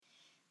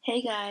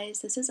Hey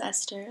guys, this is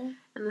Esther.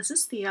 And this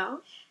is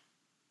Theo,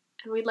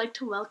 and we'd like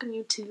to welcome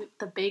you to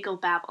the Bagel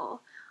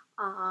Babble.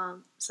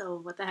 So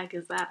what the heck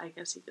is that, I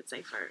guess you could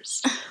say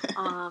first.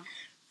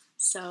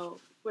 So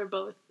we're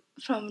both...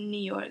 From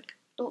New York.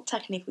 Well,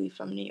 technically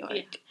from New York.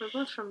 Yeah, we're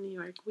both from New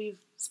York. We've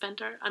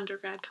spent our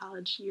undergrad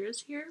college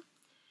years here.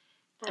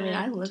 I mean,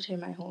 I lived here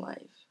my whole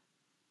life.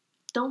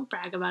 Don't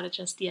brag about it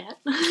just yet.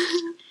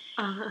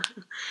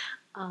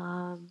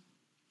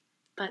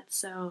 But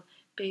so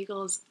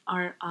bagels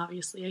are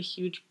obviously a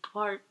huge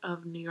part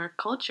of New York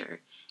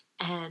culture,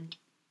 and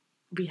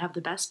we have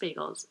the best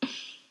bagels.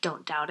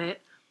 Don't doubt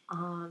it.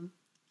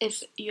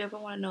 If you ever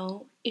want to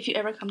know, if you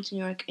ever come to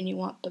New York and you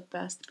want the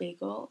best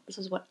bagel, this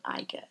is what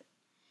I get.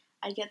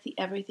 I get the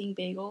everything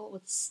bagel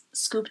with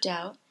scooped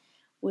out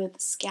with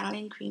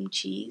scallion cream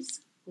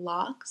cheese,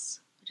 lox,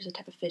 which is a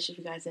type of fish if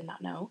you guys did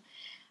not know,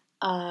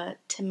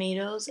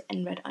 tomatoes,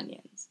 and red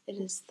onions. It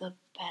is the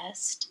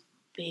best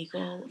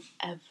bagel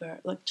ever.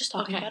 Like, just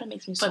talking about it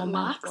makes me so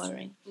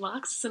mouth-watering.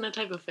 Lox isn't a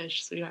type of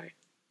fish, sweetheart.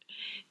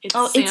 It's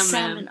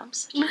salmon.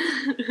 It's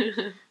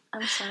salmon.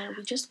 I'm sorry,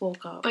 we just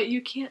woke up. But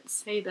you can't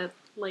say that,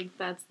 like,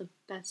 that's the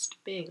best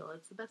bagel.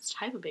 It's the best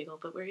type of bagel,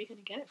 but where are you going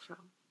to get it from?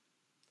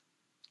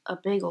 A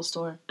bagel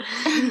store.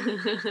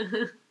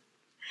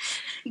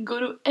 Go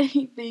to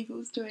any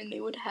bagel store and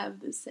they would have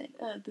this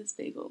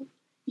bagel.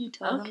 You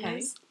tell them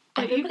this.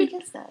 Everybody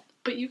gets that.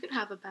 But you could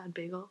have a bad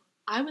bagel.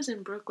 I was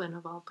in Brooklyn,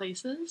 of all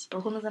places.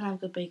 Brooklyn doesn't have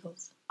good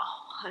bagels.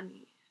 Oh,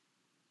 honey.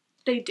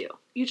 They do.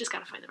 You just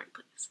gotta find the right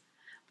place.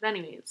 But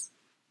anyways...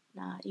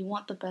 Nah, you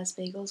want the best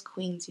bagels?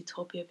 Queens,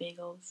 Utopia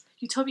Bagels.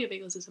 Utopia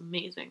Bagels is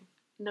amazing.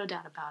 No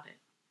doubt about it.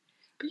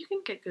 But you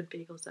can get good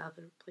bagels at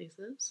other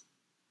places.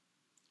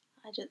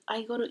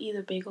 I go to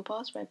either Bagel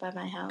Boss right by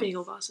my house.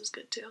 Bagel Boss is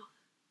good too.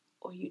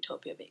 Or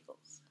Utopia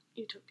Bagels.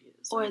 Utopia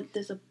is Or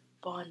there's a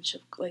bunch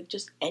of, like,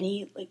 just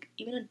any, like,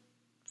 even a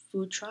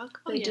food truck.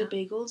 They do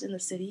bagels in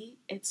the city.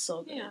 It's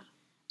so good. Yeah.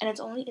 And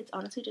it's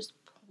honestly just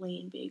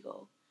plain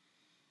bagel.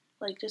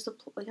 Like, just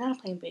not a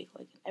plain bagel,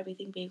 like an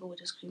everything bagel with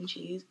just cream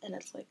cheese, and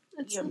it's like,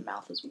 your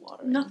mouth is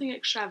watering. Nothing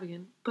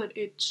extravagant, but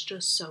it's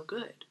just so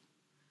good.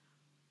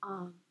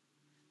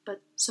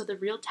 But, so the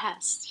real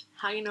test,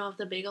 how you know if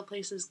the bagel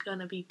place is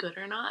gonna be good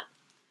or not,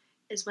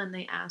 is when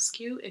they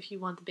ask you if you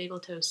want the bagel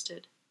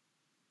toasted.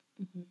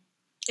 Mm-hmm.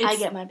 I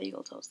get my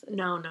bagel toasted.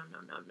 No.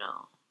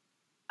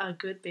 A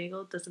good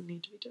bagel doesn't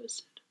need to be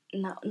toasted.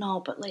 No,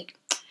 but, like,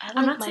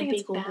 I'm not saying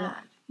bagel it's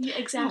bad. Yeah,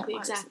 exactly.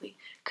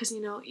 Because, you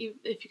know,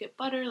 if you get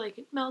butter, like,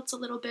 it melts a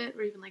little bit,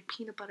 or even, like,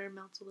 peanut butter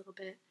melts a little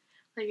bit.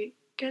 Like, it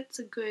gets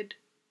a good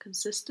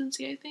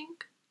consistency, I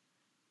think.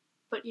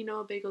 But, you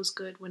know, a bagel's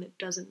good when it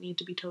doesn't need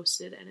to be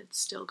toasted and it's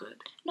still good.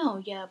 No,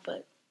 yeah,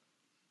 but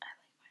I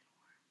like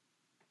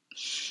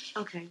mine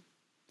more. Okay.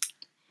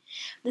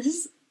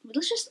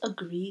 Let's just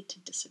agree to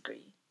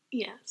disagree.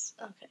 Yes.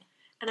 Okay.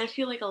 And I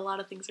feel like a lot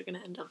of things are going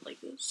to end up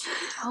like this.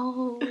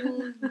 Oh,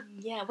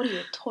 yeah. What are you,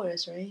 a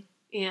Taurus, right?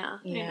 Yeah.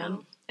 I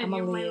know. And I'm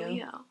you're a Leo. my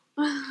Leo.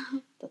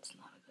 That's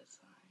not a good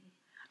sign.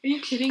 Are you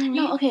kidding me?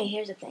 No, okay,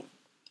 here's the thing.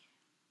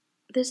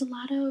 There's a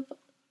lot of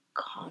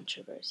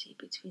controversy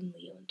between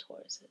Leo and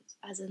Tauruses.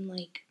 As in,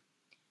 like,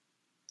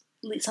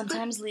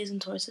 sometimes Leos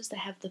and Tauruses, they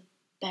have the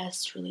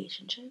best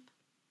relationship.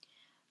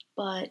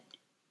 But,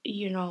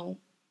 you know,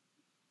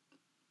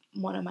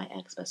 one of my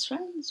ex-best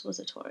friends was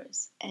a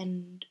Taurus,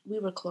 and we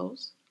were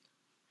close.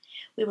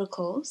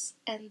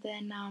 And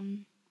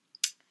then,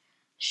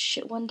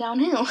 shit went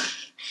downhill.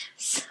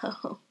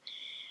 So,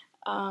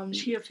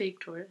 she a fake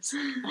Taurus?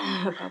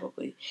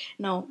 Probably.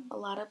 No, a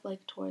lot of,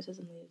 like, Tauruses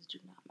and Leos do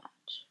not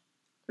match.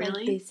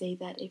 Really? Like, they say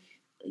that if,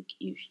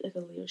 like, a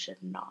Leo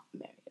should not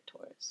marry a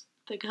Taurus.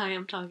 The guy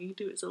I'm talking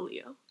to is a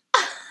Leo.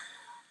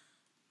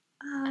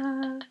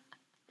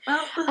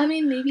 Well, I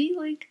mean, maybe,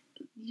 like,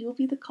 you'll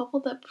be the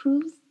couple that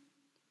proves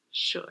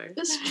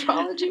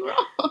astrology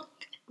wrong.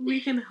 We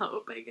can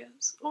hope, I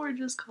guess. Or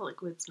just call it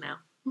quits now.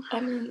 I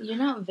mean, you're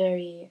not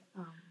very,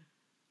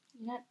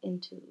 you're not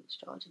into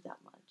astrology that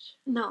much.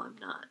 No, I'm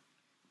not.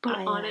 But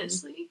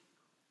honestly,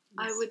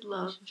 I would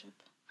love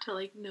to,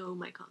 like, know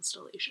my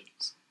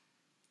constellations.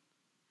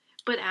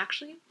 But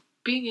actually,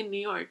 being in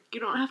New York, you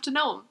don't have to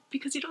know them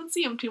because you don't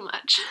see them too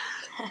much.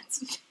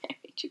 That's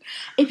very true.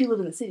 If you live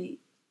in the city.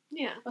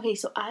 Yeah. Okay,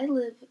 so I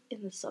live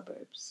in the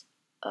suburbs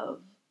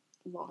of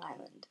Long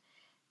Island.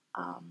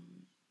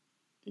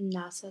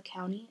 Nassau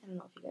County. I don't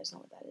know if you guys know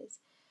what that is.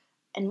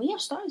 And we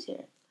have stars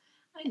here.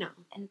 I know.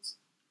 And it's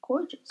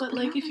gorgeous. But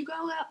like, if you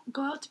go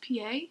out to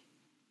PA,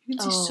 you can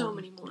see so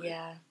many more.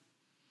 Yeah.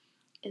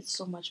 It's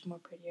so much more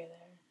prettier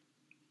there.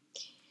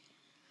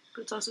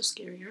 But it's also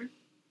scarier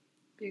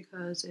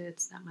because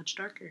it's that much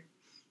darker.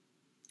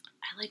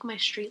 I like my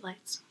street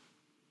lights.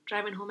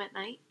 Driving home at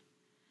night.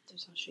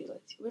 There's no street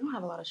lights. We don't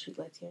have a lot of street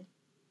lights here.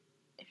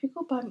 If you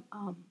go by,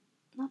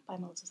 not by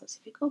Melissa's house,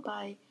 if you go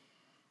by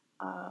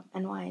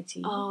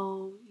NYT.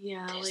 Oh,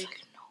 yeah. There's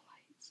like no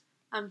lights.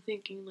 I'm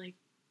thinking like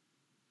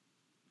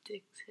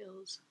Dix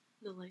Hills,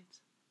 no lights.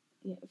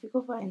 Yeah, if you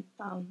go by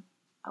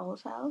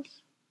Elle's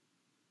house.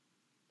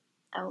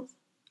 Elle's?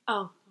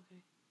 Oh,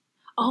 okay.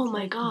 Oh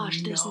my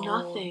gosh, there's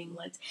nothing.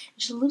 Lights.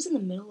 She lives in the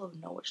middle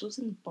of nowhere. She lives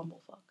in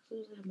Bumblefuck. She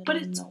lives in the middle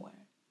of nowhere.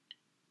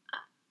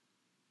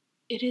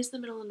 It is the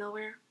middle of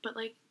nowhere, but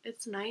like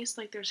it's nice.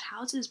 Like there's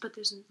houses, but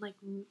there's like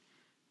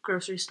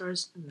grocery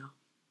stores. No,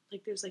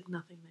 like there's like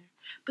nothing there.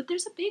 But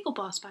there's a Bagel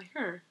Boss by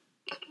her.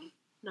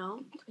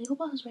 No, Bagel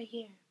Boss is right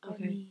here.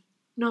 Okay.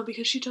 No,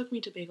 because she took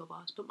me to Bagel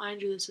Boss. But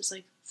mind you, this is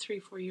like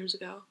 3-4 years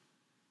ago.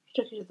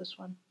 She took you to this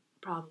one.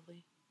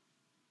 Probably.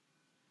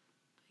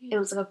 Yeah. It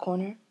was like a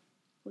corner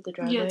with a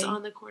driveway. Yeah, it's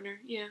on the corner.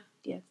 Yeah.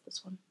 Yeah, it's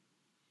this one.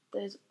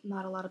 There's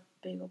not a lot of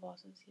Bagel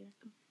Bosses here.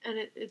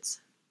 And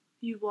it's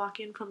you walk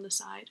in from the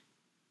side.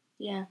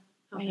 Yeah,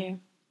 right here.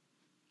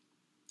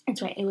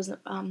 It's right. It was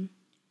right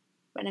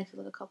next to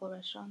like a couple of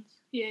restaurants.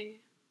 Yeah, yeah.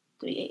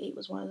 388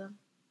 was one of them.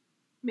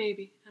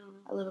 Maybe, I don't know.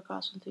 I live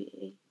across from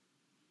 388.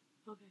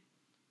 Okay.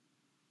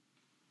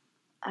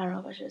 I don't know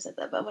if I should have said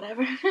that, but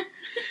whatever.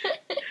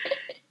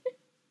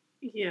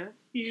 Yeah,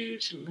 you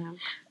shouldn't have.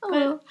 Oh, but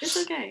well. It's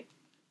okay.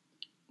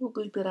 We'll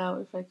bleep it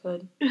out if I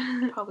could.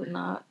 Probably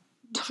not.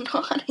 Don't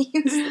know how to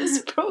use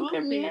this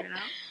program we'll yet. Figure it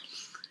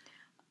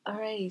out.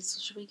 Alrighty, so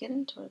should we get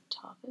into our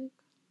topic?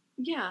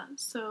 Yeah,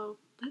 so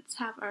let's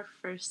have our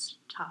first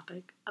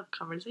topic of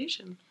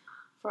conversation.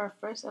 For our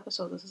first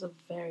episode, this is a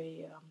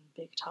very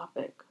big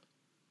topic.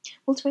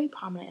 Well, it's very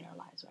prominent in our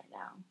lives right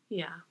now.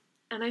 Yeah,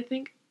 and I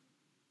think,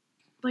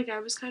 like, I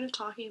was kind of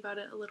talking about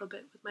it a little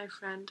bit with my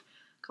friend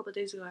a couple of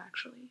days ago,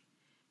 actually,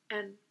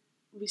 and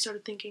we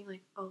started thinking,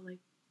 like, oh, like,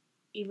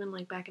 even,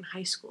 like, back in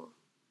high school,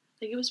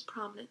 like, it was a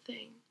prominent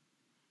thing.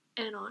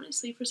 And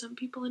honestly, for some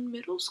people in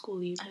middle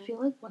school even. I feel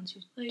like once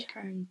you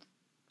turn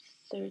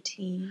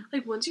 13.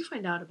 Like, once you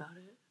find out about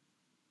it.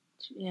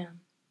 Yeah.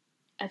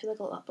 I feel like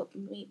a lot, but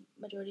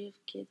majority of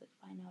kids like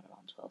find out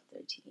around 12,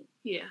 13.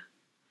 Yeah.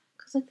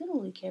 Because, like, they don't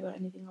really care about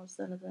anything else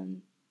other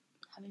than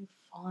having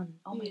fun.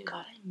 Oh my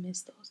god, I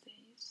miss those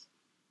days.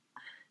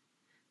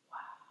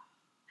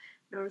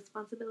 Wow. No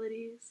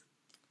responsibilities.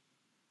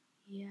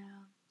 Yeah.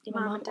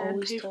 My mom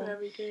always pay for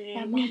everything.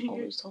 My mom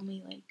always told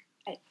me,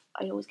 like,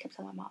 I always kept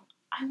telling my mom,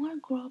 I want to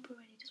grow up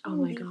already. Just want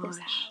to leave this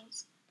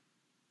house.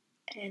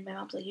 And my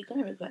mom's like, you're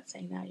going to regret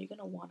saying that. You're going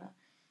to want to,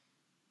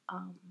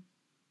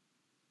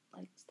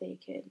 like, stay a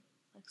kid.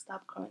 Like,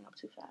 stop growing up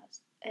too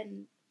fast.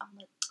 And I'm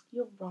like,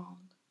 you're wrong.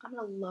 I'm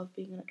going to love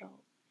being an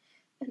adult.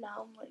 And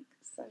now I'm, like,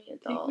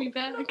 semi-adult. Take me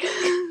back.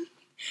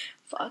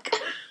 Fuck.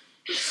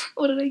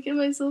 What did I get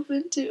myself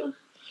into?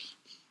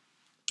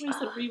 Where's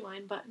the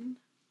rewind button?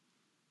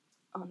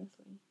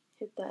 Honestly.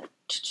 Hit that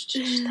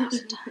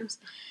 1,000 times.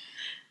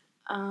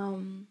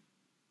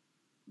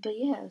 But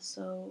yeah,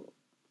 so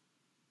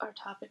our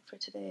topic for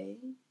today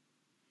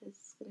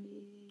is going to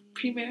be...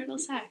 premarital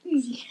sex.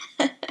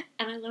 Yeah.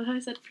 And I love how I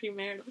said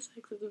premarital sex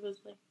as if it was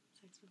like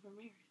sex before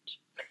marriage.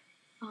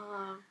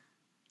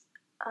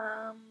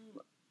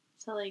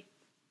 So like,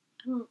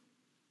 I don't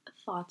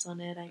thoughts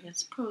on it, I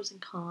guess. Pros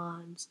and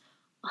cons.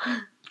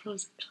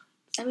 Pros and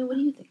cons. I mean, what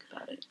do you think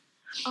about it?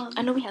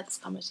 I know we had this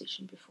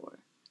conversation before.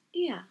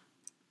 Yeah.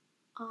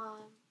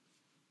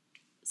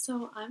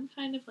 So I'm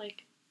kind of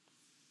like,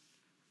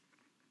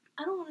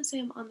 I don't want to say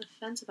I'm on the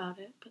fence about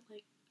it, but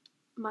like,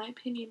 my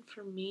opinion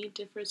for me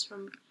differs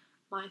from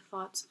my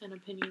thoughts and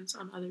opinions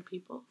on other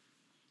people.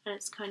 And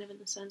it's kind of in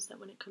the sense that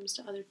when it comes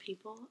to other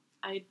people,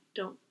 I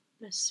don't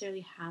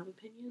necessarily have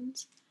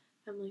opinions.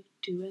 I'm like,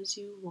 do as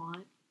you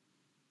want.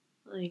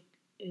 Like,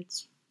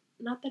 it's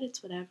not that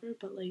it's whatever,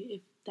 but like,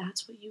 if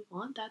that's what you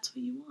want, that's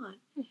what you want.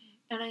 Mm-hmm.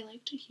 And I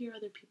like to hear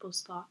other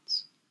people's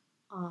thoughts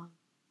on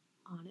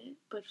it.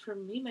 But for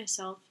me,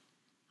 myself,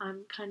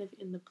 I'm kind of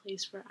in the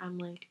place where I'm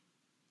like,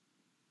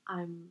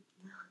 I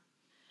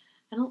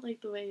don't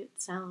like the way it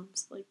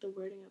sounds, like the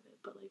wording of it,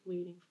 but like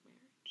waiting for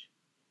marriage.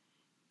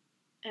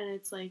 And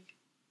it's like...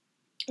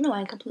 No,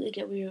 I completely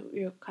get where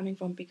you're coming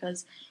from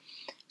because,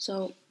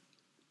 so,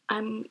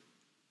 I'm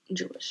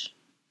Jewish.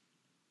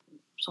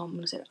 So I'm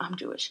going to say I'm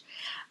Jewish.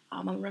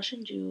 I'm a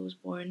Russian Jew who was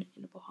born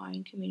in a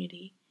Boharian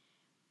community,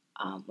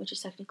 which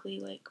is technically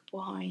like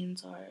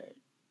Boharians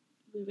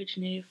we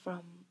originated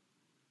from...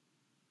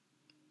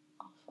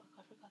 Oh fuck,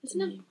 I forgot the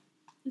name.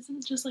 Isn't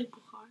it just like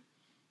Bukhara?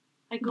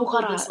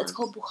 Bukhara. It's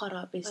called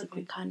Bukhara,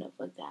 basically, kind of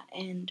like that.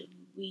 And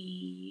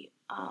we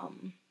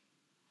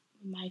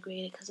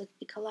migrated because it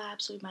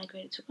collapsed, so we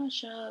migrated to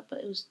Russia, but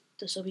it was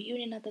the Soviet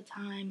Union at the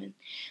time, and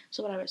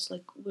so whatever. It's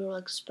like we were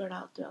like spread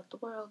out throughout the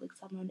world. Like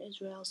some are in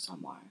Israel,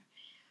 some are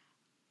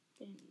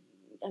in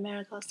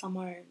America, some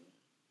are in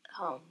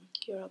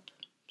Europe.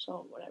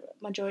 So whatever.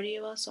 Majority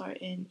of us are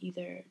in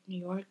either New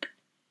York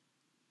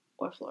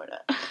or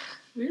Florida.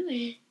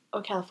 Really?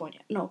 Or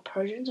California. No,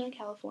 Persians are in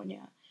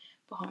California.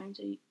 Baharians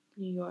are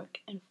New York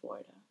and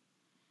Florida.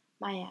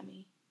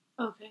 Miami.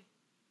 Okay.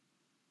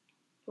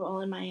 We're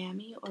all in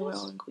Miami or we're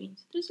all in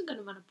Queens. There's a good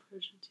amount of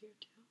Persians here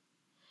too.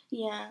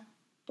 Yeah.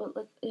 But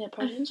like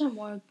Persians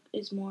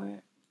is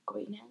more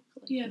Great Neck.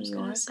 Like yeah, I was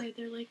gonna say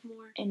they're like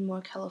more and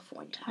more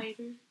California.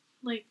 Tighter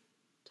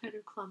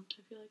clumped.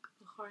 I feel like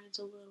Baharians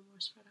are a little more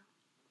spread out.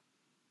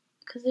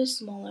 Because they're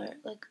smaller,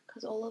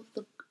 because all of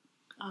the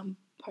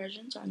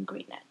Persians are in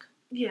Great Neck.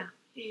 Yeah.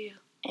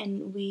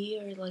 And we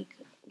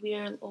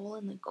are all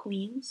in the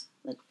Queens,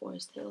 like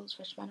Forest Hills,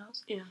 Fresh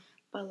Meadows. Yeah.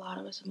 But a lot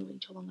of us are moving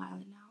to Long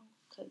Island now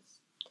because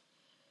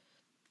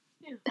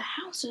the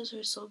houses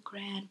are so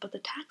grand, but the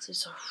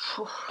taxes are,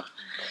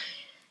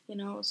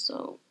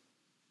 so.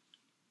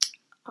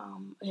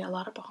 A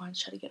lot of Bahans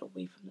try to get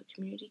away from the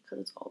community because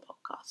it's all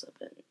about gossip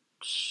and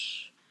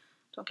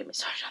don't get me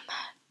started on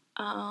that.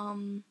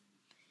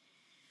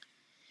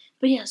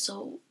 But yeah,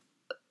 so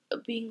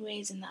being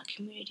raised in that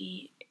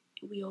community,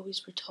 we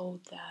always were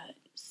told that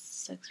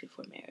sex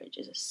before marriage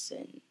is a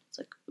sin. It's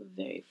like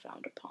very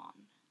frowned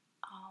upon.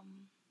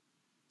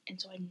 And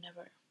so I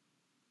never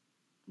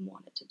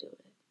wanted to do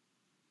it.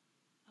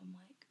 I'm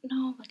like,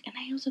 no, and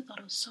I also thought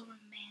it was so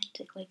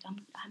romantic. Like,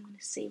 I'm gonna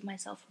save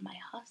myself for my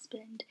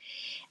husband,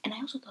 and I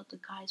also thought the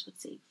guys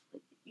would save.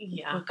 Like,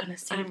 we're gonna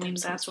save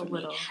themselves for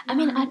me. I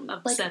mean,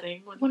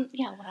 upsetting. Like, when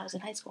I was in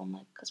high school, I'm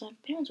like, because my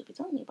parents would be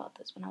telling me about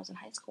this when I was in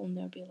high school, and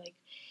they'd be like,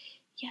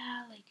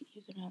 yeah, like you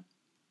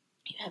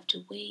have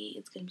to wait.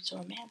 It's gonna be so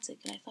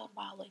romantic, and I thought,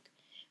 wow, like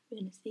we're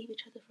gonna save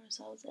each other for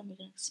ourselves, and we're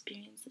gonna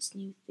experience this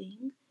new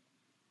thing,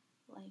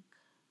 like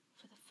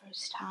for the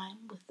first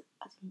time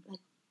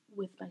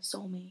with my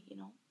soulmate,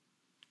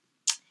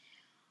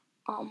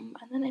 And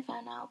then I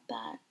found out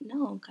that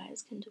no,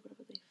 guys can do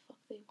whatever the fuck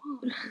they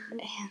want,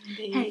 and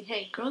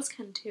hey, girls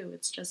can too.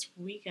 It's just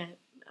we get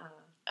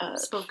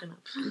spoken of.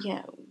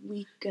 Yeah,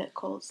 we get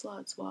called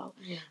sluts while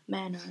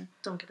men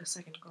don't get a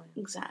second glance.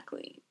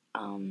 Exactly.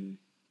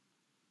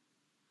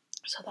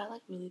 So that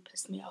like really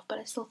pissed me off, but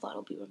I still thought it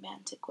would be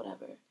romantic,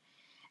 whatever.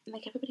 And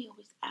like everybody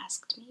always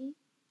asked me,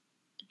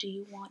 "Do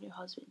you want your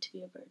husband to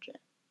be a virgin?"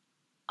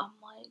 I'm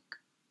like,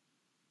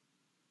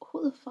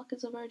 who the fuck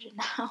is a virgin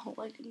now?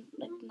 like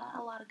not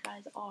a lot of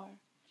guys are.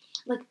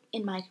 Like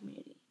in my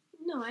community.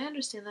 No, I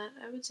understand that.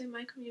 I would say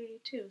my community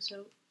too.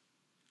 So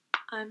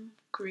I'm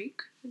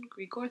Greek and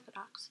Greek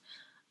Orthodox.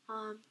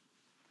 And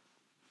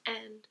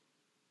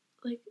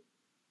like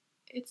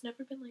it's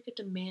never been like a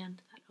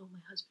demand that my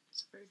husband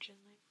is a virgin.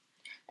 Like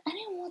I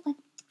didn't want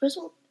first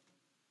of all,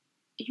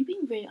 you're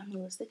being very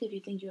unrealistic if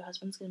you think your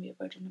husband's gonna be a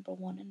virgin, number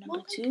one. And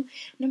number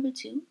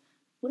two,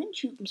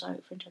 wouldn't you I'm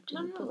sorry for interrupting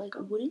you,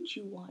 but wouldn't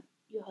you want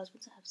your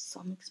husband to have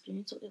some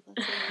experience? So if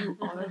let's say you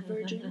are a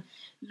virgin,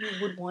 you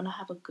would want to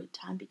have a good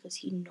time because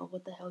he know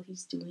what the hell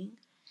he's doing.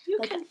 You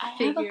can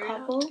figure it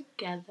out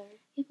together.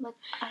 Yeah,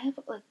 I have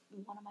one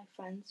of my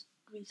friends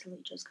recently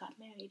just got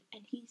married,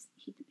 and he's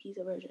a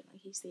virgin.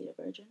 Like he stayed a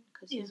virgin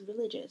because he's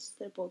religious.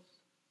 They're both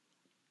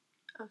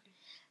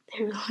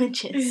they're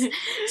religious.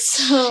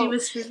 So she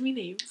whispered me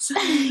names.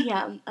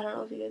 Yeah, I don't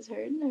know if you guys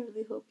heard, and I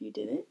really hope you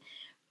didn't.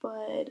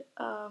 But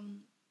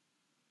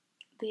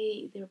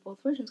they were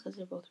both virgins because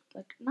they're both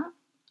like not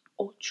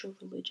ultra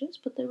religious,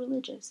 but they're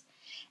religious,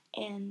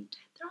 and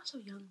they're also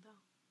young though.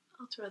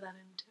 I'll throw that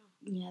in too.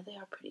 Yeah, they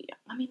are pretty young.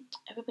 I mean,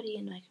 everybody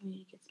in my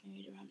community gets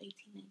married around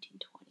 18, 19,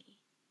 20.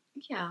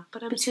 Yeah,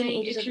 but I'm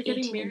saying if you're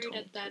getting married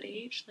at that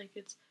age, like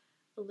it's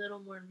a little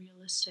more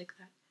realistic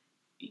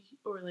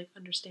or like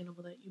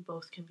understandable that you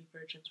both can be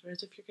virgins.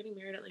 Whereas if you're getting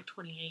married at like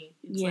 28,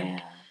 it's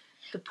like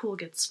the pool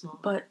gets small.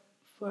 But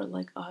for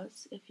like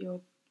us, if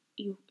you're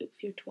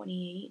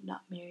 28,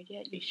 not married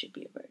yet, you should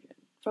be a virgin.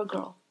 For a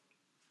girl.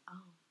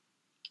 Oh.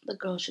 The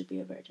girl should be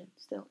a virgin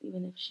still,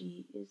 even if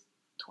she is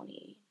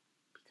 28,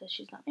 because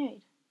she's not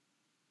married.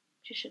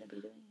 She shouldn't be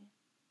doing it.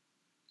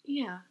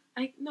 Yeah,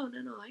 no.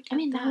 I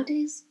mean,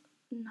 nowadays,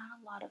 not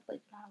a lot of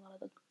the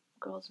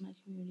girls in my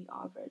community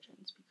are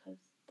virgins because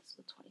this is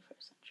the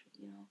 21st century.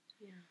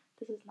 Yeah.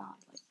 This is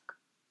not like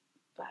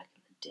back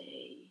in the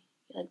day.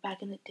 Like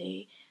back in the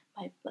day,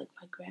 my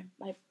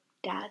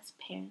dad's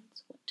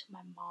parents went to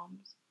my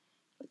mom's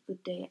the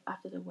day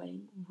after the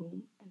wedding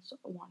room and so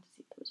I wanted to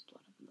see if there was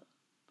blood on the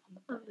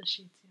bed. On the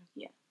sheets,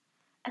 yeah.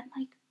 And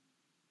I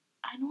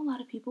know a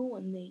lot of people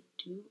when they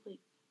do but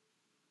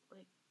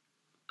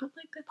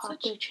that's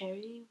pop their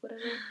cherry,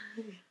 whatever.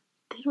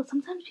 They don't.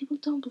 Sometimes people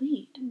don't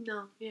bleed.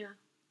 No, yeah.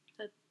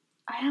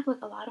 I have a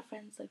lot of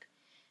friends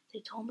they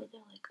told me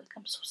they're like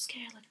I'm so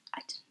scared.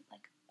 I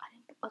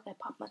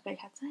popped I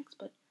had sex,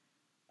 but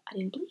I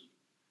didn't bleed.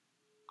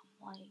 I'm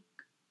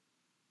like,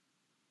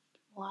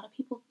 a lot of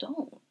people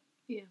don't.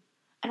 Yeah.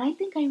 And I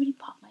think I already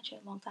popped my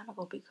cherry a long time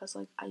ago because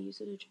I used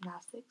to do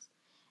gymnastics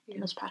and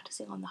I was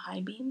practicing on the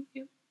high beam.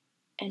 Yep.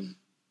 And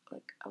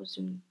I was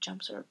doing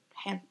jumps or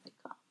hand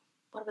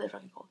whatever they're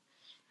fucking called,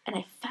 and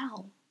I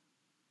fell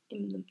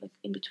in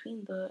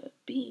between the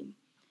beam,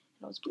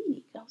 and I was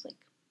bleeding. I was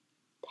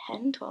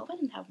 10, 12. I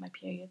didn't have my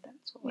period then,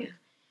 so I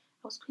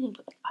was bleeding,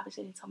 but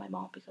obviously I didn't tell my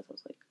mom because I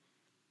was like,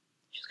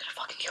 she's gonna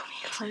fucking kill me.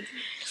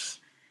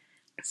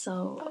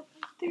 So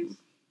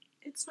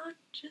it's not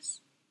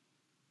just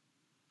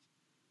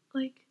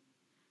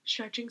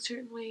stretching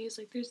certain ways.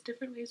 There's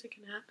different ways it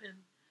can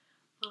happen.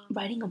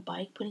 Riding a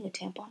bike, putting a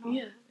tampon on.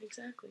 Yeah,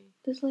 exactly.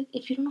 There's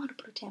if you don't know how to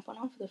put a tampon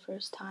on for the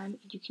first time,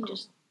 you can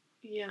just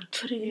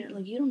put it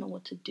in. You don't know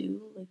what to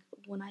do.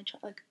 When I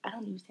try, I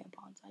don't use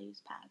tampons. I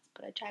use pads,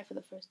 but I tried for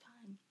the first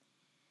time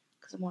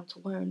because I wanted to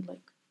learn.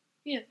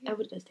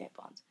 Everybody does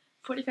tampons,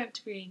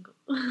 45-degree angle.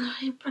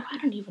 Bro, I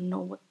don't even know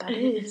what that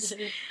is.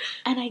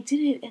 And I did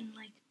it, and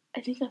like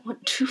I think I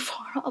went too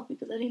far off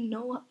because I didn't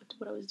know what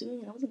I was doing,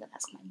 and I wasn't gonna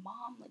ask my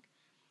mom. Like,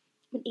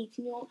 I'm an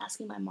 18-year-old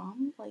asking my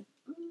mom. Like,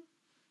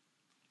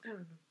 I don't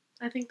know.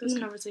 I think this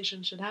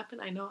conversation should happen.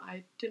 I know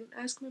I didn't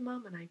ask my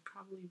mom, and I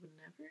probably would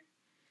never.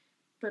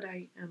 But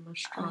I am a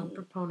strong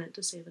proponent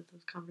to say that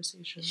those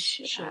conversations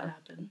should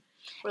happen.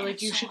 Or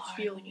like you should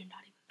feel when you're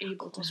not even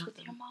able to have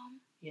with your mom.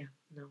 Yeah,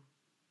 no.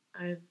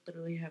 I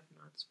literally have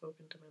not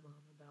spoken to my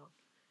mom about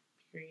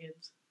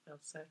periods, about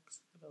sex,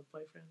 about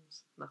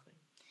boyfriends, nothing.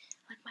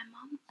 Like my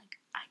mom, like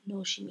I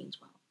know she means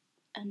well,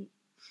 and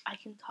I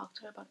can talk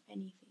to her about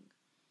anything.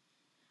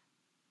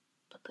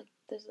 But like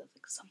there's like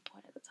some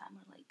point at the time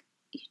where like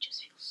you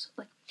just feel so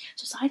like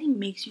society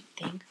makes you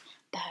think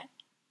that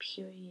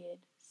period,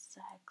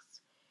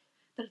 sex,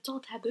 that it's all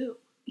taboo.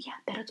 Yeah,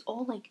 that it's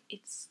all like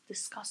it's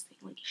disgusting.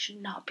 Like you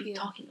should not be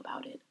talking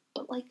about it.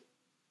 But like,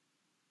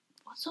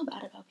 what's so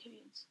bad about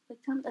periods? Like,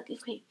 tell me, like,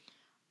 okay,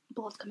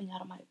 blood's coming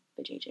out of my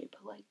vajayjay,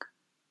 but like,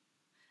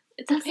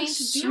 it's a pain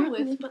to deal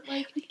with. But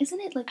like, isn't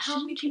it like how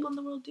many people in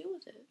the world deal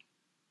with it?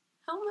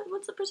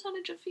 What's the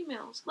percentage of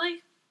females?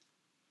 Like,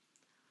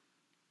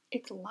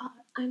 it's a lot.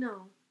 I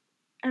know.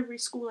 Every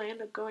school I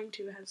end up going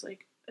to has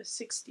like a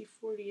 60-40,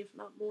 if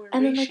not more.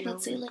 And then like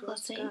let's say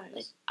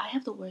like I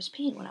have the worst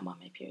pain when I'm on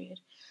my period.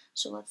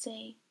 So let's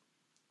say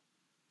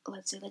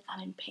like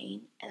I'm in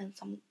pain, and then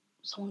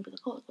someone will be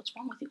like, "Oh, what's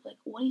wrong with you?" Like,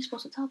 what are you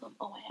supposed to tell them?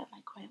 "Oh, I have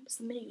my cramps."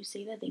 The minute you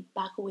say that, they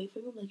back away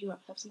from you, like you have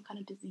some kind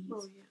of disease.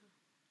 Oh yeah.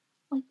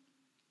 Like,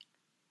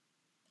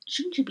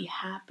 shouldn't you be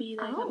happy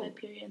that I got my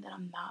period and that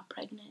I'm not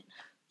pregnant?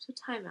 So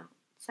time out.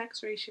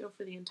 Sex ratio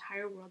for the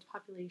entire world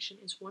population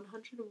is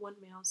 101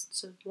 males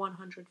to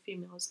 100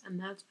 females, and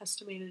that's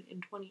estimated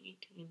in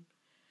 2018.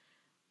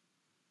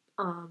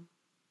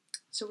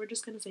 So we're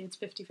just gonna say it's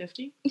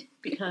 50-50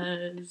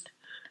 because.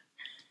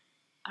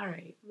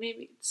 Alright,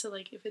 maybe, so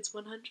like if it's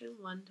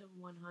 101 to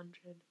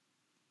 100,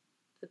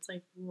 that's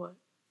like what?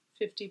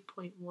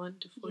 50.1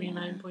 to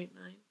 49.9?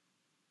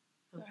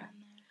 Okay.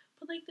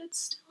 But like that's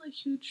still a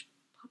huge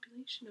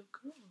population of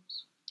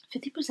girls.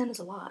 50% is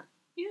a lot.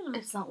 Yeah.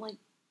 It's not like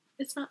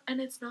there's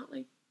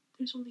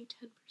only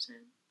 10%.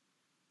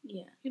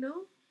 Yeah. You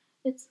know?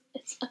 It's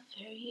a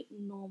very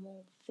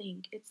normal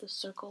thing. It's the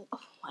circle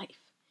of life.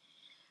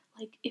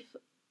 Like if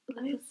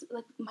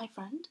like my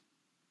friend,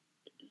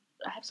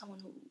 I have someone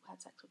who had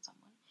sex with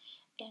someone,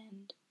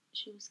 and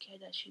she was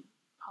scared that she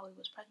probably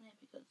was pregnant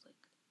because like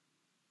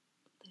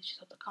she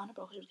thought the condom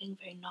broke. She was getting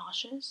very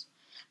nauseous.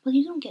 But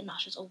you don't get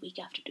nauseous a week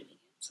after doing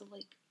it. So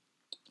like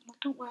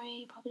don't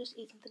worry, you probably just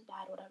ate something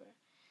bad, whatever.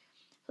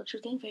 So she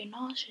was getting very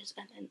nauseous,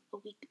 and then a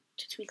week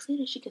to 2 weeks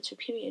later, she gets her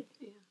period.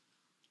 Yeah.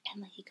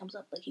 And like he comes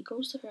up, like he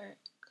goes to her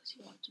because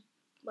he wants to,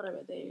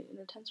 whatever. They're in an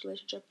intense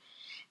relationship.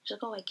 She's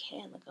like, "Oh, I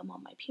can't. Like I'm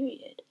on my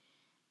period,"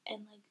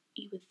 and like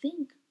you would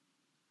think,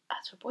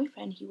 as her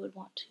boyfriend, he would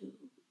want to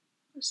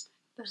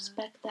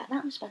respect that.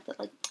 Not respect that.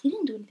 Like he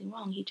didn't do anything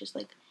wrong. He just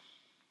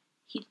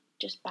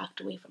backed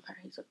away from her.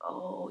 He's like,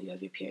 "Oh, you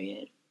have your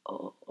period.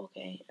 Oh,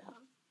 okay.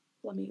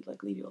 Let me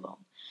like leave you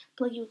alone."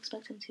 But like you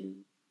expect him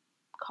to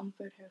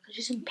comfort her because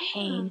she's in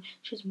pain.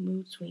 She has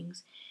mood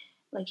swings.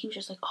 Like he was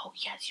just like, "Oh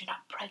yes, you're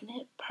not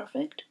pregnant.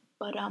 Perfect.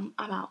 But I'm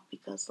out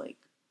because like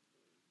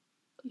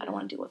I don't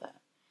want to deal with that.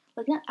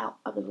 Like not out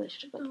of the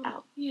relationship, like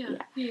out." Yeah.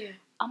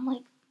 I'm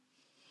like,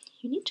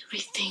 you need to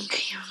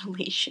rethink your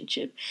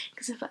relationship,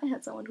 because if I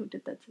had someone who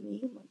did that to me,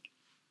 like,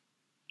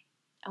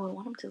 I would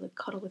want him to like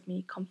cuddle with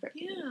me, comfort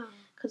me. Yeah.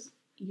 Because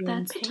you're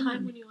that's in pain. The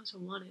time when you also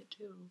want it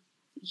too.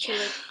 Yeah.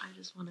 So like, I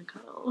just want to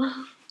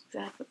cuddle.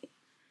 Exactly.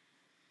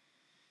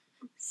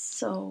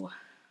 So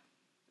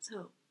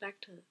back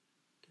to the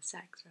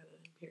sex rather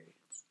than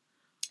periods.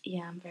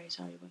 Yeah, I'm very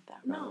sorry about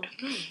that road.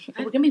 No.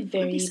 We're gonna be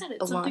very blunt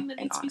it's something that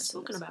needs to be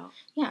spoken about.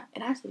 Yeah,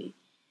 it has to be.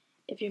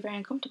 If you're very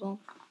uncomfortable,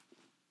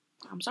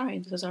 I'm sorry,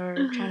 this is our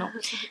channel.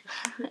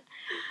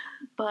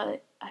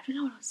 But I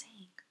forgot what I was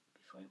saying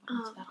before I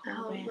went into that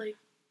whole rant.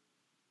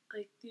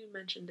 Like you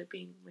mentioned it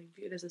being like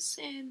viewed as a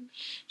sin,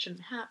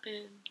 shouldn't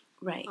happen.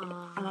 Right.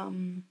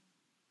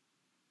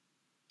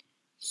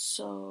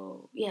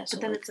 So yeah, so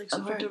but then it's like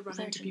so hard to run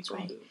into people.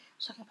 Right.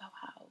 Talking about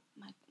how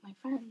my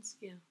friends,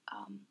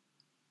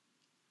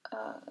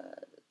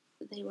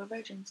 they were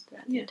virgins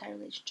throughout the entire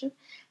relationship,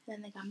 and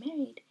then they got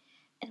married,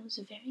 and it was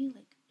very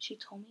like she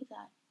told me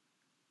that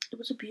it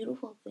was a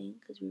beautiful thing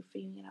because we were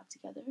figuring it out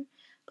together,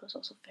 but it was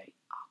also very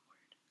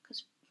awkward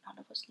because none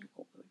of us knew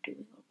what we were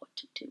doing or what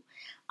to do.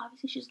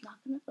 Obviously, she's not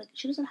gonna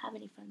she doesn't have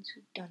any friends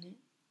who've done it,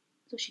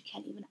 so she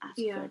can't even ask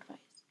for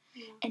advice,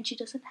 and she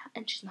doesn't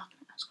and she's not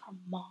gonna ask her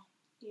mom.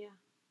 Yeah.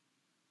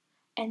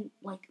 And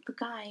like the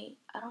guy,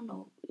 I don't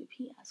know if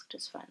he asked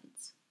his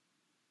friends,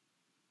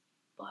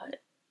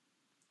 but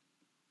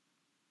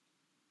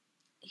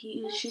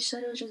she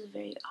said it was just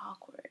very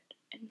awkward,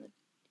 and like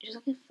she's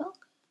like it felt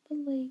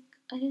good, but like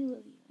I didn't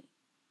really like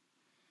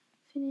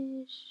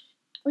finish,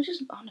 which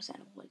is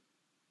understandable. Like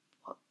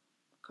what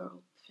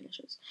girl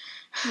finishes.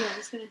 Yeah, I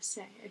was gonna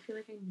say, I feel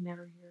like I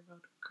never hear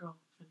about a girl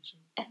finishing.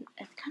 And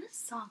it kind of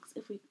sucks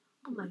if we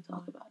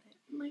talk about it.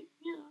 Like,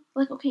 yeah.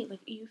 Like, okay,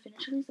 like, you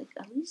finish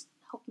at least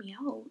help me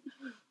out.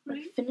 Like,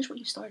 Right? finish what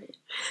you started.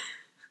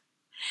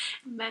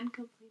 Men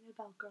complain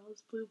about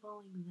girls blue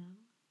balling them.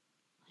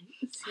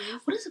 Like,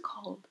 seriously? What is it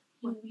called?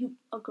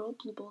 A girl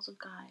blue balls a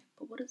guy,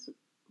 but what is it?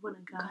 When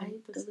a guy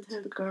does it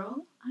to the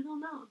girl? I don't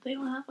know. They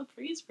don't have a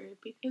phrase for it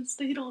because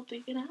they don't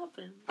think it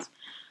happens.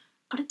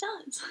 But it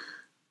does.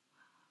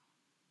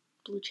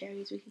 Blue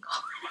cherries, we can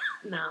call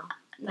it. No.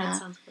 That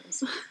sounds gross.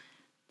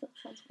 That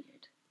sounds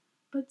weird.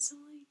 But so,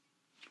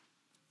 like...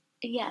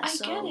 Yeah, I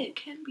get it. It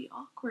can be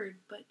awkward,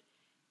 but...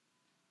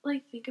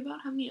 Like, think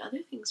about how many other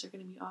things are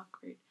going to be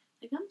awkward.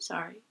 Like, I'm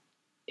sorry.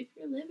 If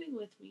you're living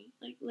with me,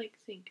 like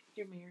think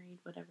you're married,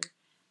 whatever...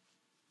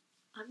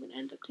 I'm gonna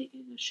end up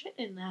taking a shit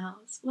in the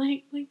house.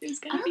 Like there's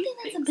gonna be. I don't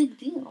think that's a big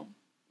deal.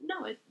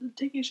 No,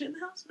 taking a shit in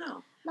the house,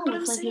 no. No, but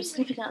it's like you're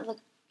sleeping out. Like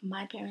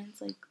my parents,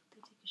 like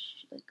they take a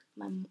shit.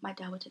 Like my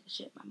dad would take a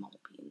shit. My mom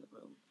would be in the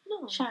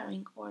room,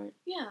 showering or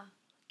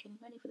getting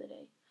ready for the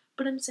day.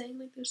 But I'm saying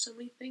like there's so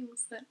many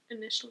things that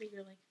initially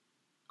you're like,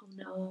 oh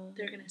no,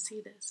 they're gonna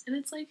see this, and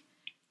it's like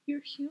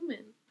you're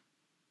human,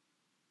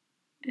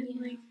 and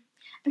like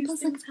and these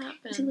plus, things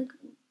happen. See, like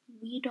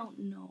we don't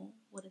know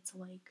what it's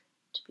like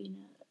to be in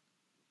a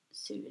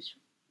serious,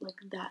 like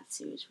that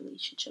serious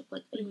relationship,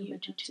 like a year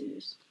to 2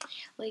 years,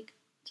 like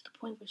to the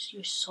point where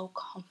you're so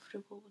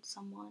comfortable with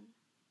someone,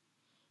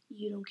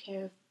 you don't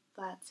care if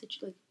that's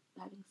like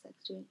having sex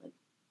during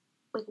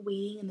like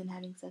waiting and then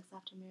having sex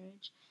after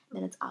marriage,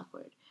 then it's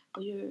awkward.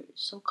 But you're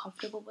so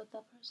comfortable with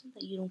that person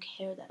that you don't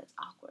care that it's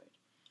awkward.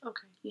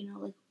 Okay. You know,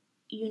 like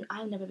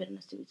I've never been in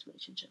a serious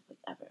relationship like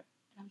ever,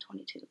 and I'm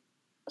 22,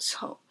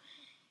 so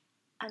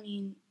I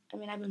mean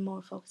I've been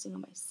more focusing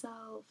on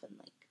myself and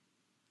like.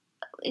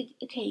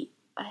 Okay,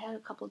 I had a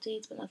couple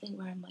dates, but nothing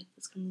where I'm like,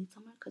 this can lead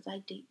somewhere, because I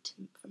date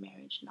for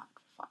marriage, not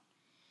for fun.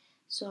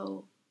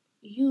 So,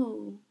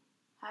 you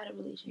had a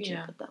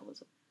relationship, but that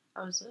was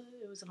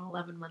it was an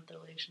 11-month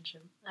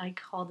relationship. I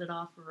called it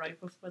off right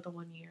before the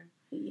 1 year.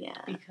 Yeah.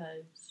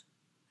 Because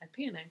I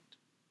panicked.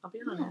 I'll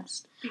be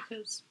honest.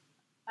 Because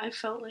I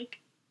felt like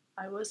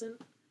I wasn't,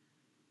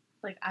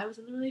 like I was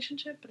in the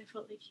relationship, but I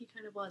felt like he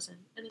kind of wasn't.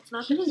 And it's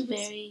not he that was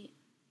very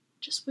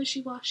just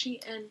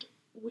wishy-washy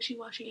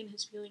in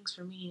his feelings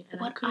for me,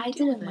 and what I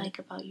didn't like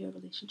about your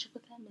relationship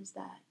with him is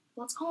that,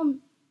 let's call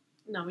him...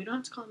 No, we don't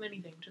have to call him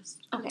anything,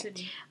 just continue.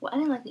 Okay. What I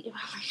didn't like your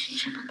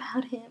relationship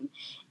about him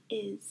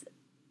is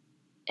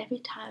every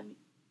time,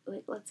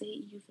 like, let's say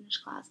you finish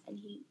class and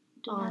he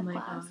didn't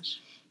have class,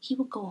 he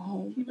would go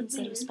home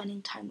instead of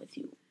spending time with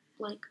you.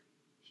 Like,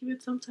 he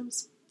would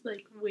sometimes,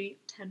 like, wait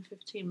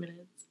 10-15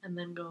 minutes and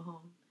then go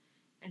home,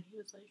 and he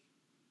was like,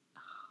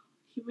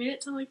 he made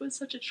it sound like it was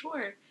such a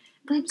chore.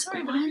 I'm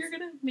sorry, but if you're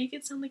going to make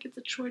it sound like it's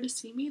a chore to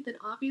see me, then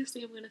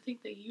obviously I'm going to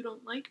think that you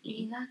don't like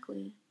me.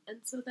 Exactly. And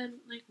so then,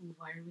 like,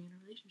 why are we in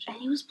a relationship?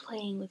 And he was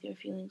playing with your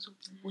feelings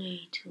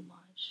way too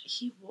much.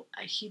 He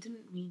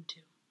didn't mean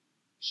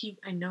to.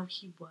 I know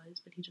he was,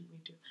 but he didn't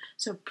mean to.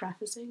 So,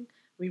 prefacing,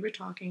 we were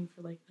talking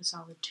for, like, a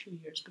solid 2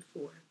 years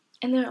before.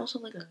 And they're also,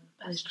 like,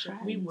 best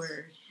friends. We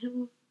were.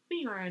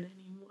 We aren't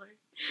anymore.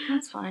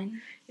 That's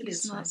fine.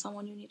 It's not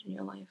someone you need in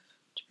your life.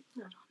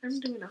 No, I'm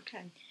doing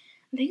okay.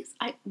 The thing is,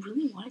 I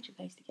really wanted you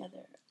guys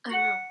together. I know.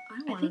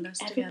 I wanted us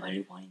together.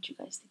 Everybody wanted you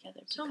guys together.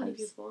 So many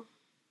people.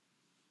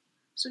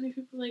 So many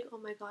people were like, oh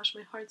my gosh,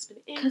 my heart's been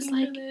aching because,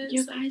 like, for this.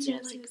 Your guys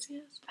are, like,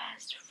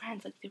 best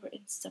friends. Like, they were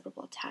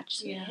inseparable,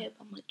 attached to the hip.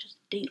 I'm like, just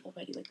date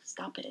already. Like,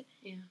 stop it.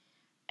 Yeah.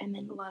 And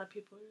then... a lot of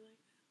people were like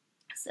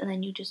that. And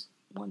then you just...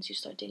 once you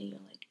start dating, you're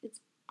like,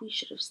 we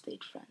should have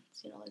stayed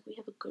friends. You know, like, we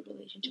have a good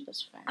relationship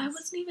as friends. I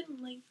wasn't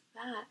even like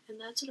that.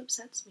 And that's what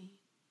upsets me.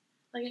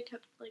 Like, I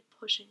kept, like,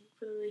 pushing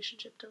for the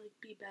relationship to, like,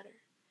 be better.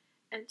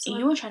 And so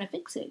you were trying to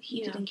fix it.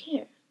 He didn't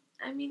care.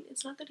 I mean,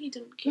 it's not that he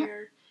didn't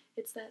care.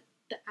 It's that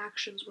the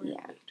actions weren't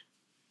made.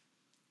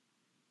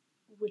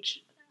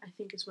 Which I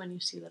think is when you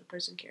see that a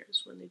person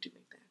cares, when they do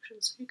make the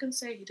actions. You can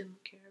say he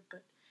didn't care,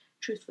 but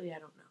truthfully, I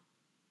don't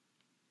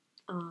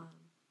know.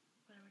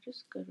 Whatever,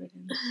 just good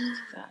riddance.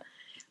 That.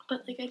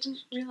 But, like, I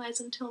didn't realize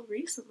until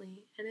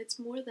recently, and it's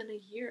more than a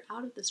year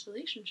out of this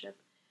relationship,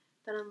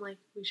 that I'm like,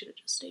 we should have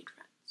just stayed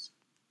friends.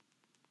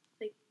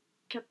 Like,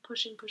 kept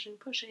pushing,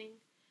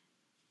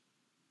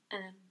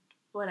 and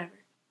whatever.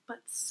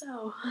 But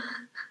so,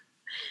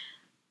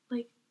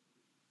 like,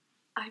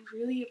 I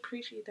really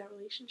appreciate that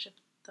relationship,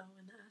 though,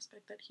 in the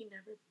aspect that he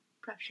never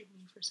pressured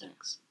me for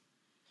sex.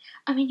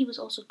 I mean, he was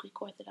also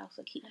Greek Orthodox.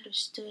 Like, he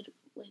understood,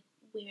 like,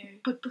 where...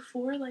 But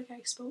before, like,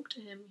 I spoke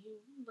to him, he,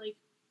 like,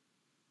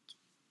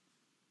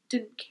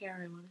 didn't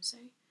care, I want to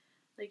say.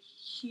 Like,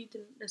 he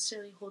didn't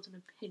necessarily hold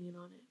an opinion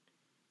on it.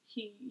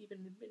 He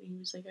even admitted, he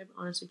was like, I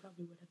honestly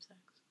probably would have sex.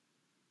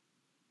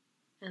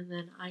 And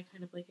then I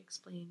kind of, like,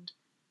 explained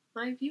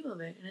my view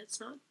of it. And it's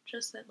not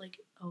just that, like,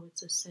 oh,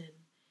 it's a sin.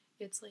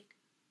 It's, like,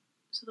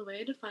 so the way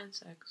I define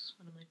sex,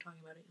 when I'm, like,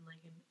 talking about it in,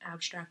 like, an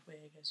abstract way,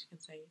 I guess you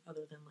can say,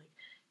 other than, like,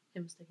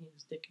 him sticking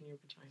his dick in your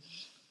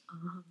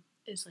vagina,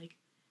 is, like,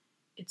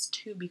 It's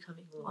two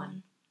becoming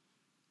one.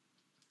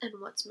 And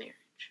what's marriage?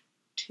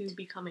 Two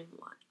becoming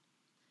one.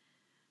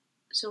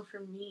 So for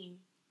me,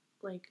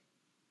 like,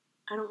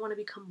 I don't want to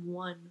become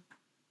one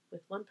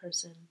with one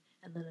person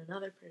and then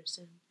another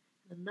person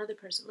and another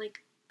person.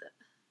 Like,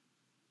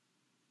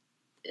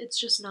 it's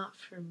just not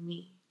for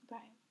me.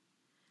 Right.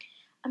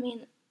 I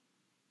mean,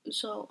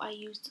 so I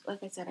used to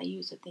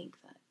think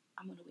that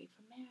I'm gonna wait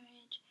for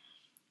marriage,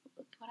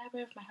 whatever.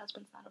 If my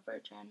husband's not a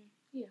virgin,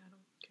 yeah, I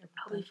don't care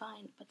about I'll be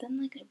fine. But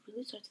then, like, I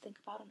really started to think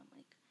about it, and I'm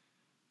like,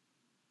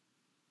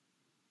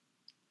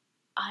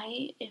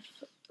 if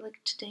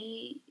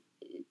today,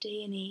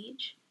 day and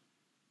age,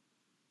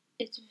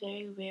 it's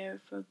very rare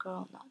for a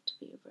girl not to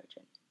be a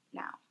virgin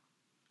now.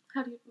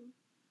 How do you?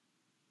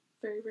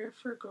 Very rare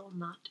for a girl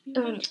not to be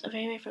a virgin.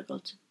 Very rare for a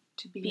girl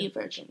to be a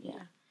virgin.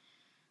 Yeah.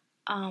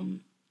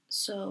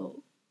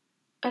 So,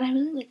 and I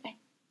really I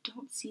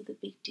don't see the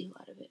big deal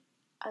out of it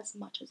as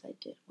much as I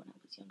did when I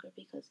was younger,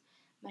 because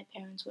my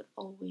parents would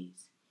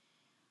always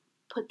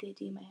put the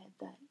idea in my head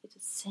that it's a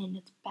sin,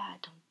 it's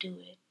bad, don't do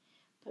it.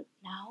 But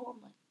now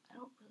I'm like, I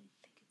don't really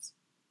think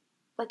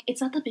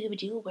it's not that big of a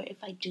deal where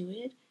if I do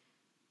it,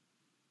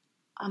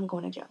 I'm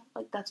going to jail.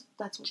 Like, that's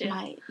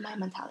my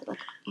mentality. Like,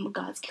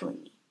 God's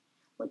killing me.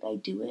 Like, I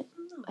do it.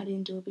 No. I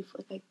didn't do it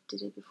before. Like, I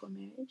did it before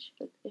marriage.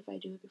 Like, if I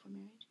do it before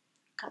marriage,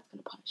 God's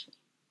going to punish me.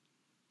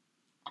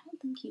 I don't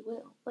think he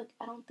will. Like,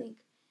 I don't think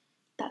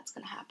that's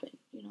going to happen,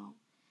 you know?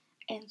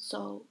 And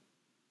so,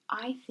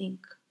 I think,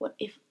 what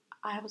if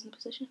I was in a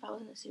position, if I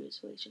was in a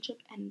serious relationship,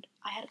 and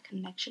I had a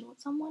connection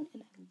with someone,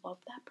 and I love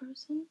that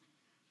person,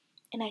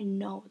 and I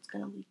know it's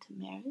going to lead to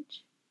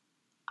marriage,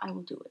 I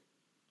will do it.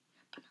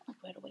 But not,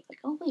 like, right away. Like,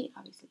 I'll wait,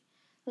 obviously.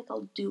 Like,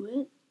 I'll do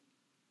it.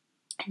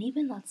 And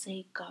even, let's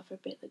say, God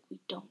forbid, like, we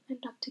don't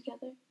end up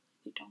together,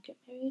 we don't get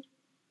married,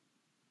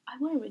 I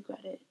wouldn't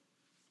regret it.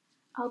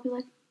 I'll be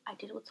like, I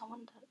did it with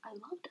someone that I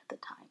loved at the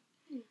time.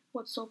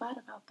 What's so bad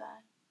about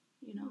that,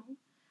 you know?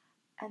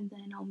 And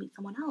then I'll meet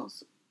someone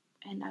else,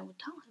 and I would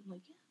tell him,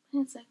 like, yeah, we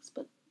had sex,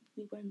 but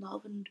we were in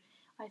love, and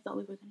I thought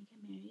we were going to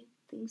get married.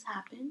 Things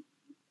happen,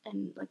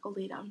 and, like, I'll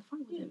lay it out in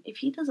front with him. If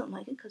he doesn't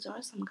like it, because there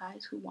are some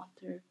guys who want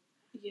their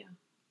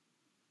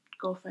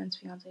girlfriends,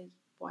 fiancés,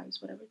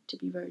 wives, whatever, to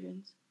be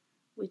virgins,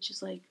 which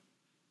is, like,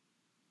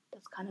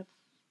 that's kind of,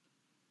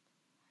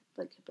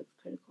 like,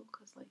 hypocritical,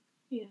 because, like,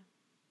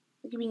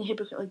 like, you're being a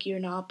hypocrite, like, you're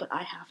not, but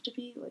I have to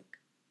be, like,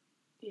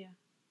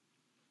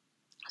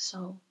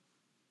 so,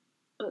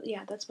 but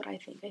yeah, that's what I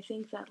think. I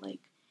think that, like,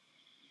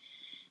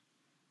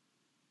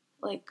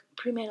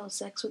 premarital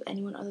sex with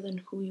anyone other than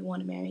who you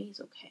want to marry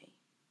is okay.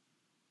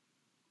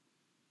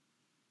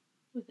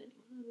 With anyone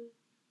other?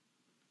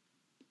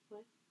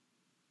 What?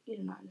 You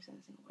did not understand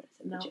a single word I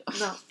said, did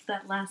you? No,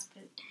 that last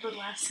bit, the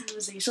last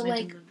conversation, so, I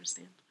didn't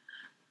understand.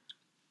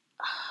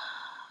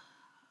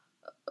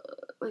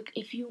 Like,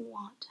 if you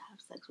want to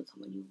have sex with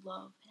someone you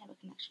love and have a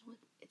connection with,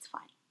 it's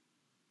fine.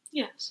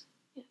 Yes.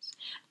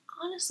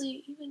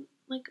 Honestly, even,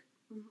 like,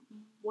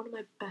 one of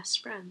my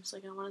best friends,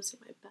 like, I want to say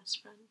my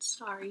best friend,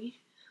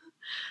 sorry,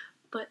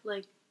 but,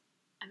 like,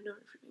 I've known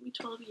her for maybe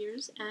 12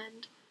 years,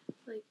 and,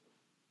 like,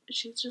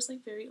 she's just,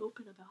 like, very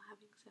open about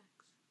having sex,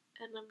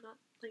 and I'm not,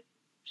 like,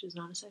 she's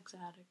not a sex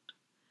addict.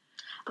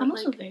 But, I'm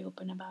also very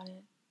open about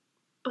it.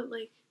 But,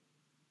 like,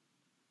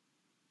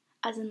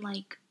 as in,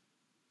 like,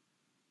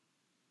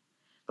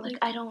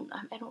 I don't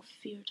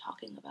fear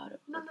talking about it.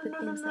 No.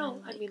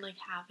 I mean, like,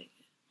 having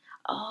it.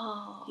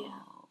 Oh.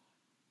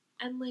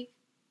 Yeah. And, like,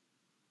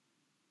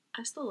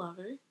 I still love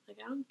her. Like,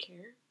 I don't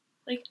care.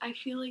 Like, I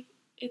feel like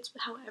it's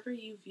however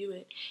you view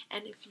it.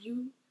 And if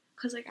you...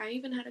 Because, like, I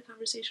even had a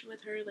conversation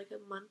with her, like,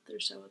 a month or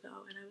so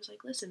ago. And I was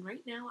like, listen,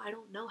 right now, I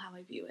don't know how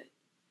I view it.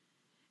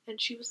 And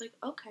she was like,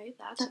 okay,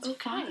 that's okay.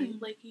 Fine.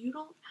 Like, you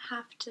don't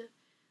have to,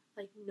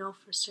 like, know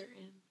for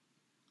certain,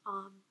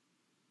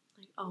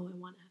 like, oh, I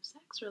want to have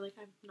sex, or, like,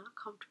 I'm not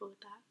comfortable with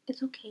that.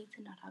 It's okay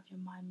to not have your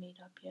mind made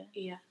up yet.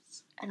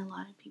 Yes. And a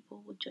lot of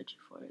people will judge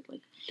you for it.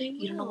 Like,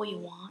 you don't know what you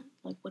want?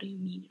 Like, what do you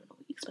mean you don't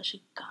know?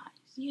 Especially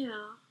guys.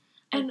 Yeah.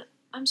 And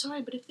I'm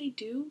sorry, but if they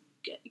do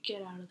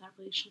get out of that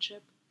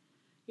relationship,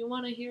 you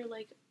want to hear,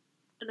 like,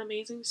 an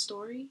amazing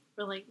story?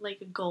 Or, like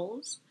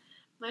goals?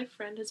 My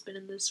friend has been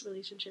in this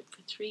relationship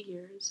for 3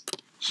 years.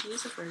 She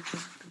is a virgin.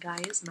 The guy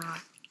is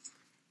not.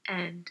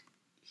 And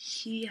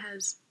he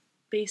has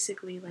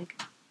basically,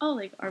 like, oh,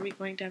 like, are we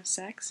going to have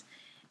sex?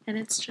 And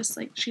it's just,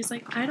 like, she's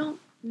like, I don't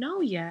know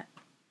yet.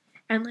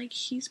 And, like,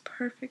 he's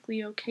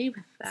perfectly okay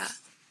with that.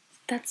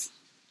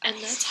 And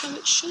that's how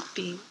it should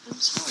be. I'm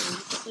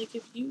sorry, but, like,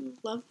 if you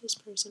love this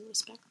person,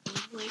 respect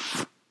them,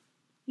 like,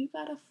 you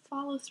gotta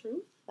follow through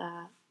with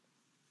that.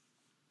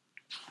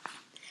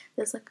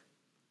 There's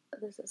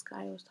this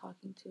guy I was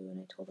talking to, and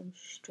I told him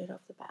straight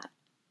off the bat,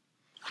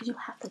 because you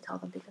have to tell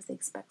them, because they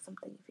expect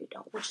something if you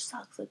don't, which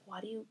sucks. Like,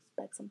 why do you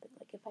expect something?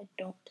 Like, if I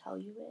don't tell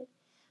you it,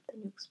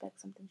 then you expect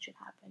something should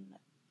happen,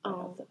 like,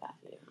 right off the bat.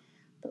 Yeah.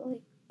 But,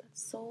 like,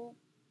 that's so,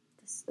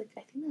 like,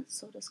 I think that's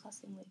so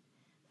disgusting. Like,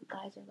 the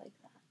guys are like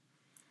that.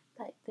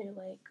 That they're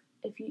like,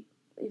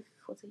 if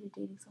let's say you're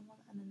dating someone,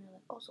 and then they're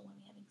like, oh, so when are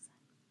we having sex?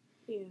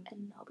 Yeah.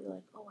 And I'll be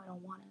like, oh, I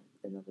don't want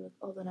it. And they'll be like,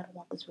 oh, then I don't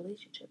want this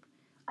relationship.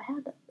 I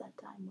had that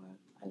time where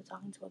I was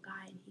talking to a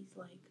guy and he's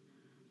like,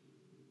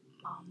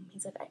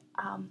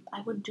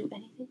 I wouldn't do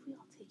anything for you.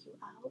 I'll take you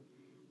out.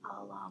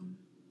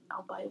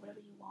 I'll buy you whatever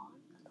you want.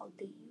 I'll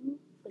date you.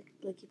 Like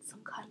it's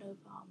some kind of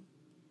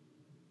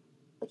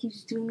like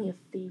he's doing me a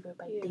favor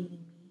by dating me.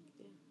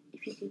 Yeah.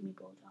 If you give me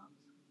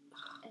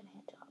blowjobs and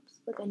hand jobs,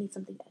 like I need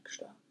something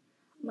extra.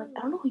 I'm like,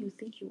 I don't know who you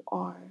think you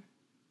are,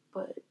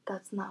 but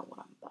that's not what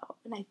I'm about.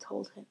 And I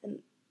told him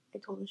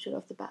straight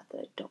off the bat that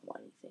I don't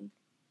want anything.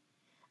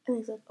 And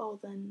he's like, oh,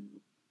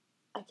 then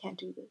I can't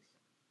do this.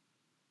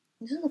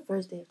 This is the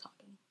first day of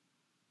talking.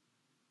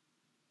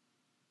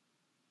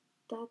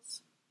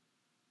 That's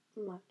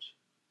much.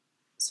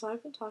 So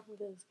I've been talking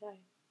to this guy,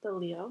 the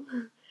Leo,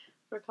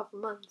 for a couple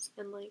months,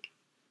 and like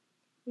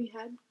we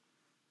had.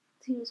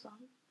 Did he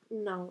respond?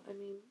 No, I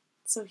mean,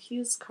 so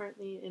he's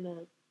currently in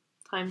a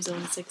time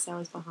zone 6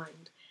 hours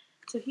behind,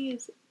 so he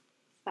is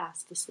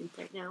fast asleep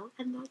right now,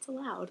 and that's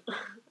allowed.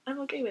 I'm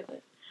okay with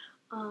it.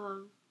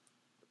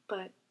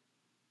 But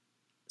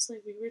it's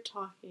like we were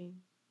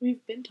talking.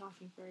 We've been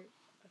talking for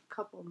a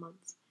couple of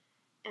months,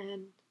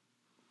 and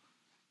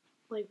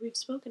like we've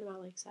spoken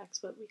about like sex,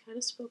 but we kind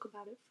of spoke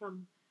about it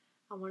from,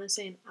 I want to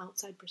say, an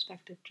outside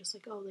perspective, just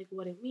like, oh, like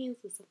what it means,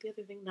 this, like the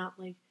other thing, not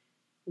like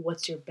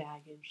what's your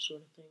baggage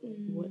sort of thing. Like,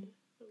 what?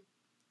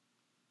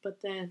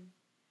 But then,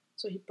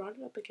 so he brought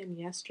it up again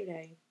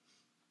yesterday,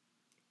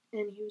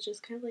 and he was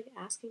just kind of like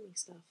asking me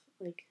stuff,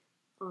 like,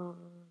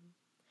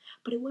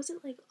 but it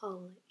wasn't like,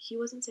 oh, he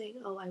wasn't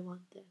saying, oh, I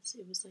want this.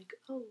 It was like,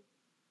 oh,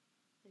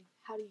 like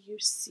how do you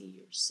see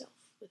yourself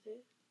with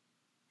it?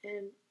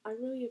 And I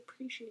really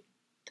appreciate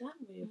that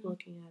way of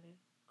looking at it.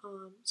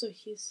 So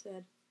he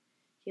said,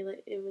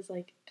 it was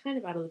like kind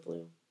of out of the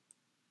blue.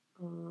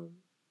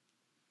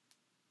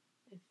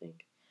 I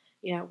think,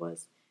 yeah, it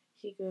was.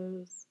 He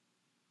goes,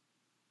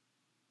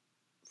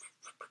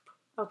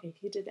 okay,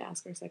 he did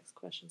ask our sex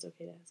questions.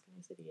 Okay to ask, and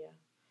I said, yeah.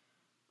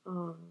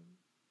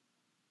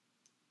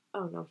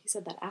 Oh no, he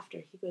said that after.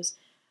 He goes,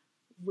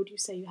 would you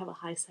say you have a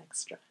high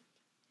sex drive?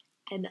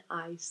 And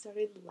I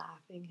started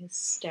laughing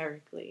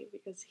hysterically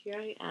because here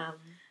I am,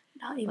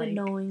 not even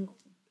knowing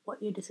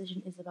what your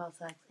decision is about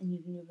sex, and you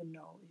didn't even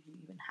know if you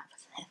even have a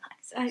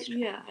sex drive.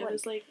 Yeah, I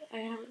was like, I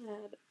haven't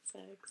had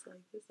sex.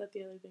 Like, is that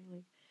the other thing?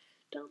 Like,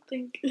 don't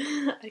think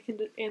I can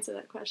answer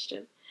that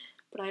question.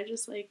 But I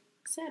just like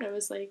said, I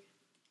was like,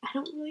 I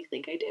don't really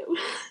think I do.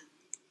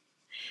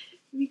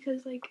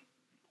 Because like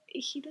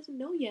he doesn't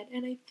know yet,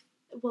 and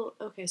well,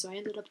 okay, so I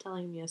ended up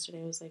telling him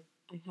yesterday. I was like,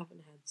 I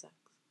haven't had sex,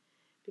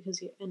 because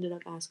he ended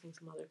up asking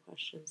some other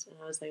questions, and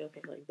I was like,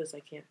 okay, like this,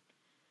 I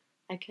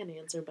can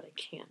answer, but I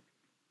can't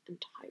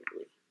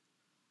entirely.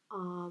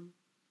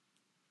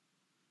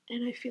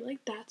 And I feel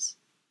like that's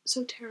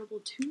so terrible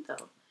too,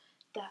 though,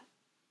 that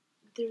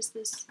there's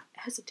this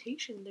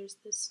hesitation, there's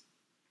this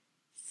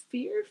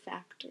fear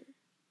factor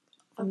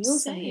of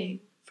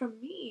saying from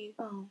me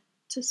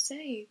to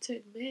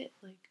admit,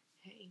 like,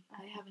 hey,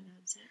 I haven't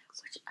had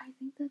sex. Which I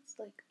think that's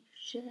like, you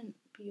shouldn't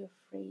be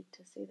afraid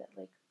to say that.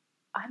 Like,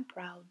 I'm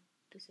proud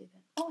to say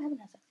that. Oh, I haven't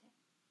had sex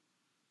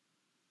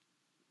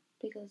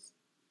yet. Because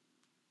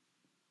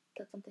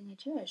that's something I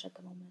cherish at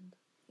the moment.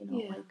 You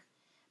know, like,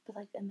 but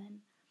like, and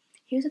then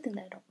here's the thing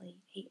that I don't really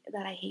hate,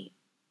 that I hate.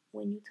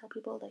 When you tell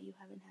people that you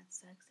haven't had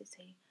sex, they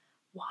say,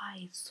 why?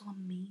 It's so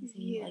amazing.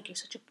 Yeah. Like, you're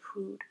such a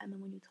prude. And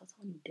then when you tell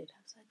someone you did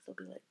have sex, they'll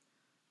be like,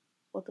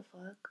 what the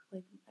fuck?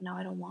 Like, now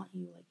I don't want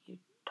you. Like, you're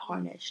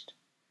tarnished.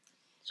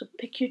 So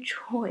pick your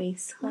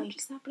choice. Not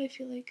just that, but I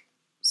feel like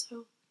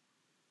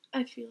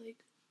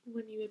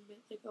when you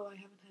admit, like, oh, I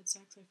haven't had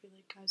sex, I feel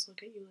like guys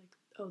look at you like,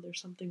 oh,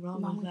 there's something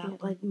wrong with that.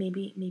 It. Like,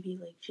 maybe,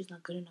 like, she's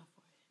not good enough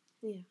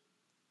for it. Yeah.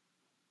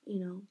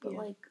 You know? But,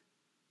 like,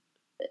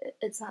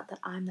 it's not that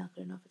I'm not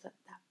good enough. It's that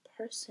that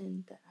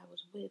person that I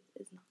was with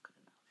is not good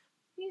enough.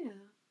 Yeah.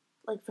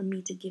 Like, for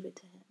me to give it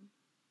to him.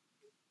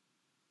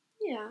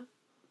 Yeah.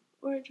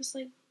 Or it just,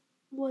 like,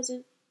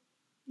 wasn't,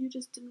 you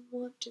just didn't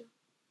want to.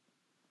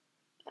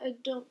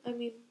 I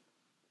mean,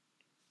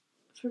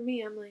 for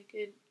me, I'm like,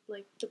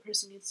 the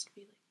person needs to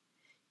be, like,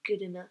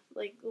 good enough.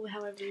 Like,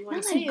 however you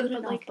want to say it. Good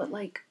enough, but,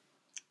 like,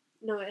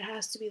 no, it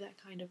has to be that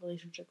kind of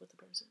relationship with the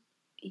person.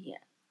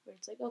 Yeah. Where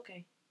it's like,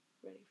 okay,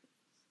 ready for this.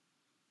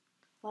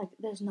 Like,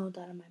 there's no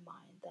doubt in my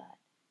mind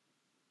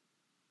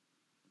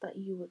that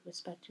you would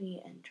respect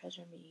me and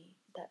treasure me,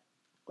 that,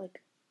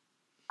 like,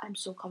 I'm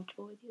so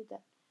comfortable with you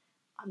that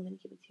I'm gonna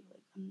give it to you.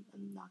 Like,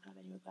 I'm not gonna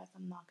have any regrets.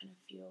 I'm not gonna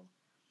feel,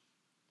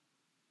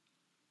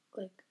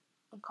 like,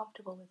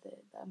 uncomfortable with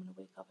it. That I'm gonna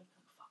wake up and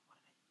be like, fuck, what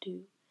did I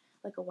do?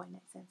 Like a one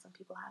night stand, some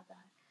people have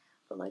that.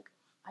 But, like,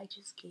 I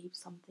just gave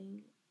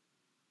something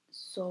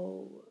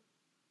so,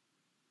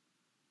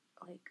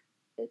 like,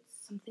 it's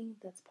something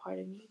that's part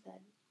of me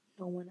that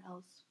no one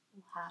else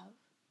will have,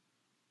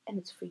 and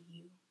it's for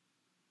you.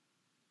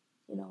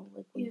 You know,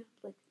 like, when,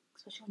 like,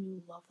 especially when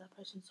you love that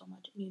person so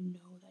much and you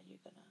know that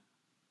you're gonna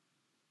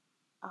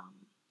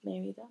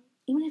marry them.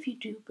 Even if you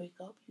do break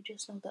up, you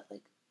just know that,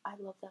 like, I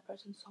love that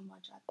person so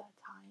much at that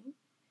time,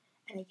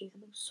 and I gave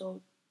something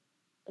so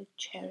like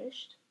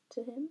cherished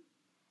to him,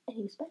 and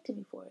he respected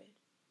me for it.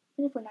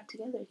 Even if we're not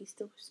together, he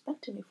still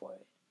respected me for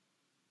it.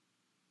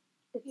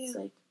 It's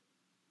like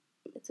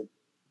it's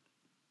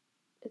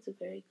a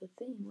very good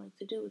thing like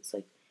to do. It's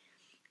like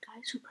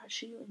guys who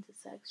pressure you into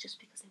sex just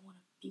because they want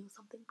to feel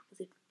something because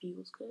it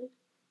feels good.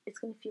 It's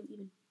gonna feel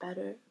even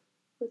better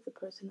with the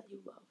person that you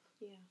love.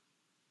 Yeah.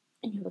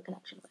 And you have a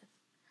connection with.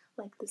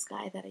 Like this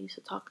guy that I used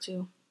to talk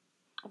to.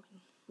 I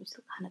mean, we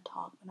still kind of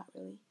talk, but not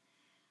really.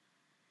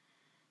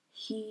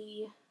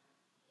 He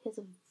has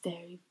a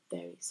very,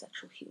 very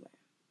sexual humor,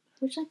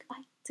 which like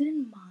I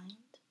didn't mind.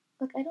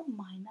 Like I don't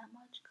mind that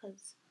much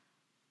because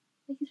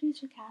like he's really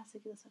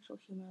sarcastic. He has sexual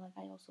humor. Like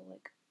I also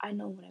like I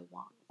know what I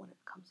want when it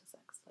comes to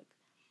sex. Like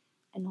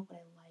I know what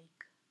I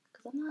like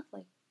because I'm not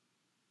like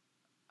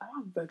I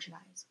don't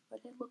virginize.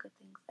 Like I look at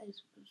things. I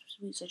just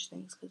research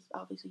things because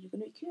obviously you're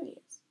gonna be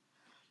curious.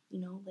 You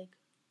know, like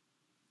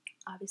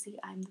obviously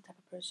I'm the type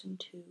of person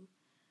to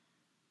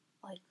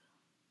like.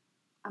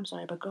 I'm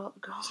sorry, but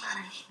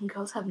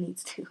girls have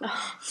needs too.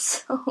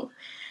 So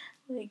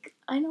like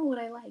I know what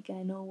I like and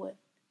I know what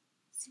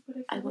See,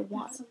 but I would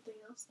want something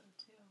else though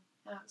too.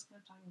 And I was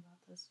kind of talking about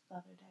this the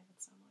other day with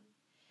someone,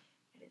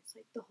 and it's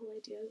like the whole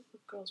idea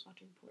of girls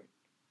watching porn.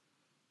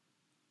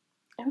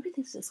 Everybody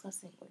thinks it's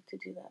disgusting like to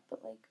do that,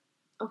 but like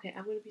okay,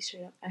 I'm gonna be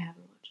straight up. I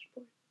haven't watched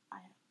porn.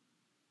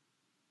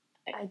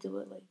 I do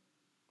it like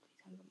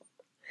 3 times a month,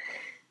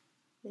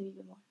 maybe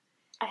even more.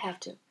 I have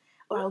to,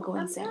 or I'll go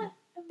insane.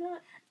 I'm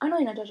not. I know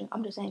you're not judging.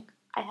 I'm just saying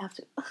I have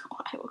to, or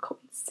I will go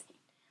insane.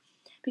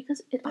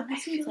 Because it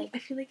honestly is like I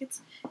feel like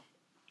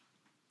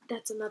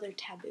that's another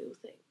taboo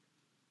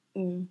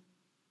thing.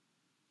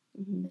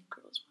 Like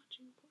girls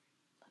watching porn.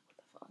 Like what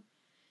the fuck?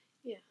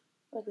 Yeah.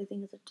 Like they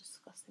think it's a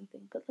disgusting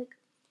thing, but like,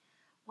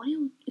 what do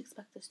you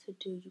expect us to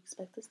do? You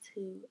expect us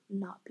to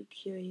not be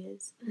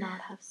curious,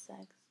 not have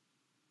sex,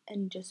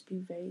 and just be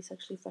very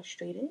sexually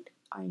frustrated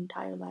our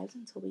entire lives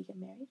until we get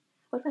married?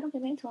 What if I don't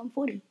get married until I'm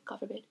 40? God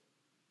forbid.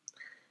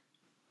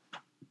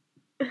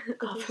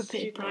 God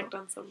forbid, you knocked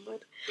on some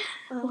wood.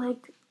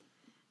 Like,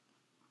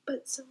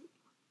 but so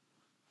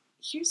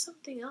here's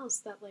something else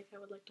that like I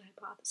would like to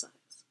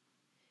hypothesize.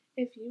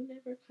 If you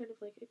never kind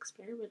of like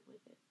experiment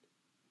with it,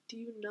 do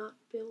you not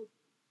build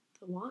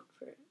the want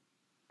for it?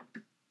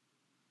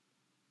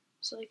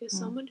 So like as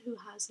someone who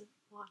hasn't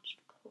watched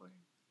porn,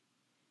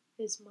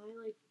 is my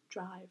like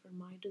drive or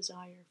my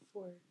desire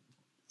for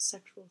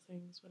sexual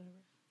things,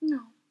 whatever,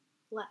 no,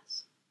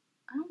 less?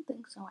 I don't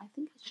think so. I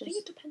think it's just. I think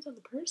it depends on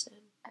the person.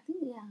 I think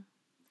yeah.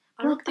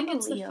 I don't think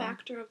it's the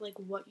factor of like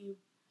what you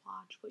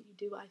watch, what you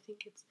do. I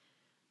think it's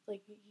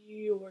like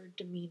your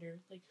demeanor,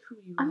 like who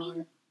you are. I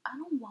mean, I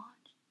don't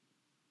watch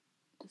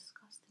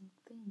disgusting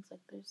things. Like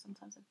there's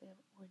sometimes like they have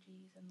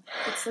orgies and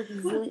like, it's like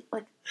really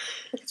like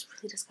it's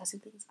really disgusting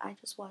things. I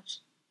just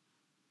watch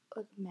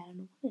like a man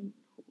and a woman.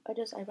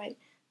 I write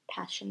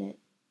passionate.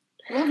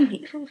 Love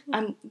me.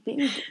 I'm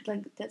being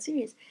like dead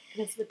serious.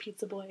 And it's the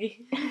pizza boy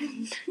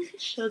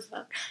shows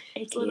up.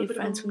 AKA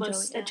Friends from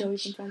Joey. Joey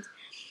from Friends.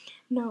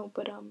 No,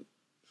 but no.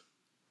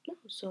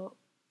 So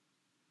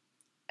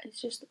it's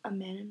just a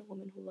man and a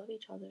woman who love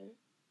each other.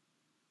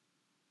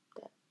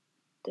 That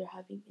they're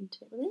having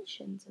intimate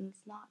relations, and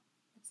it's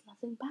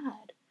nothing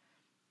bad.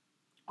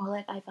 Or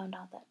like I found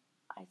out that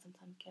I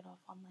sometimes get off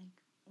on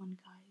like when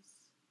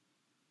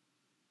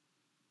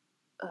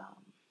guys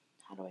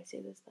how do I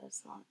say this that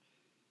it's not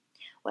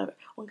whatever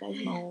when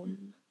guys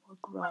moan or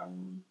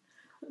groan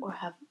or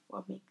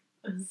make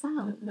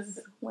sounds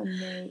when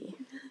they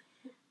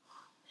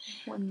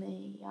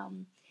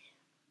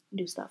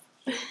do stuff.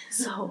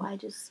 So I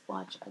just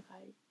watch a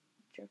guy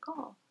jerk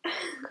off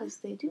because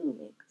they do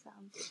make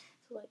sounds.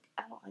 So like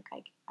I don't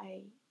like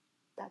I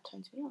that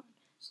turns me on.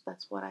 So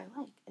that's what I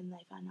like, and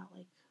I found out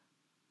like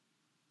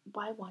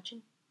by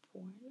watching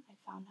porn, I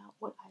found out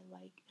what I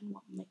like and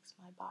what makes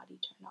my body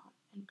turn on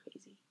and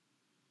crazy.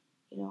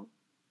 You know?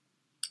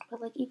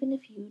 But like even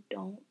if you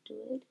don't do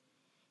it,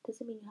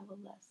 doesn't mean you have a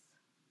less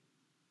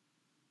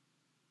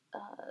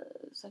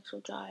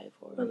sexual drive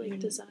or like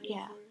desire for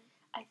it.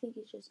 I think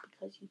it's just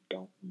because you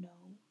don't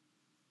know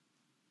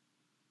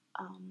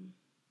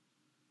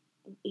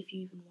if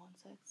you even want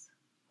sex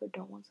or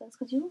don't want sex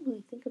because you don't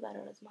really think about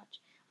it as much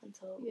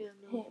until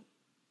him.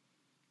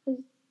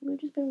 Because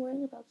we've just been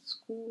worrying about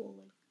school.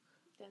 Like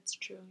that's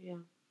true.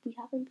 Yeah. We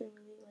haven't been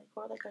really like,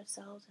 or like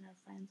ourselves and our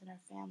friends and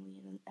our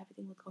family and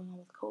everything that's going on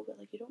with COVID.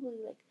 Like you don't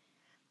really like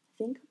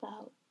think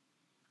about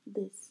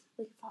this.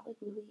 Like it's not like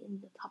really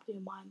in the top of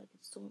your mind. Like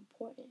it's so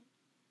important.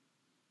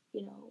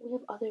 You know, we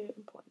have other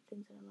important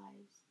things in our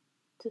lives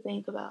to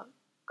think about.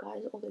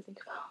 Guys, all they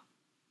think about.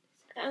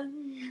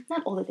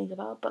 Not all they think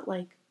about, but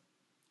like.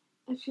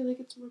 I feel like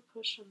it's more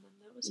push on them.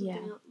 That was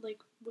something else,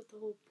 like with the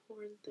whole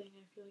porn thing.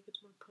 I feel like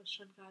it's more push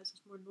on guys.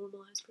 It's more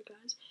normalized for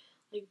guys.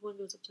 Like one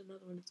goes up to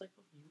another one. It's like,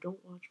 oh, you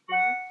don't watch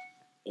porn.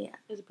 Yeah.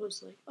 As opposed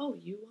to like, oh,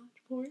 you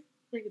watch porn.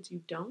 Like it's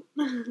you don't.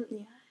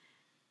 Yeah.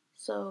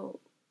 So.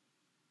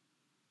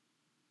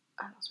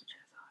 I lost my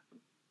train of thought.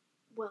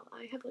 Well,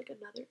 I have like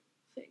another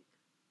thing.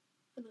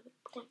 Another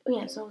point. Oh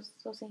yeah. So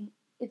saying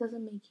it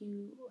doesn't make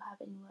you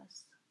have any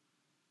less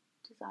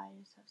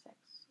desires to have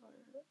sex or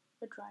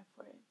a drive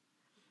for it.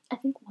 I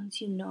think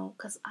once you know,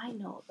 because I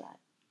know that,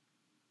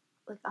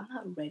 like, I'm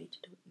not ready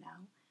to do it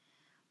now,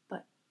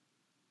 but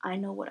I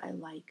know what I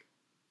like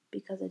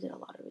because I did a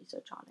lot of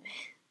research on it.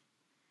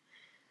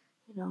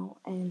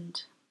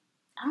 And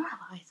I don't have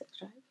a high sex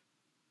drive.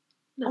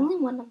 No. Only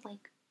when I'm,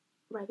 like,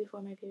 right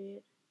before my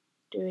period,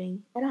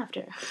 during, and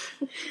after.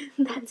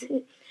 That's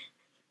it.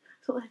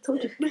 So I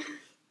told you.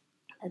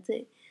 That's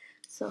it.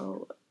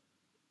 So,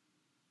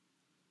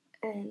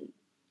 and,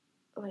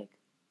 like,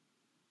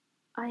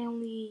 I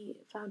only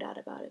found out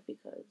about it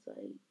because I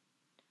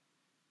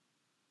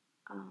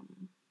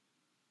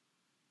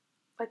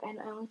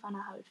only found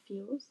out how it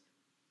feels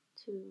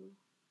to.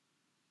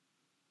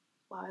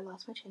 Wow, I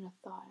lost my train of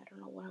thought. I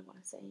don't know what I want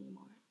to say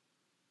anymore.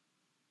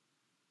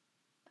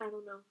 I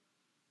don't know.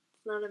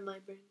 It's not in my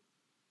brain.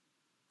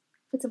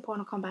 If it's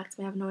important, I'll come back to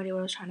me. I have no idea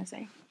what I was trying to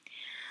say.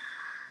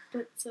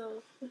 But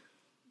so,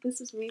 this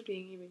is me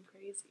being even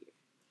crazier.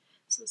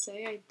 So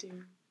say I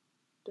do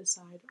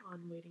decide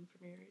on waiting for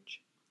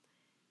marriage.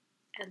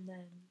 And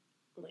then,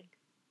 like,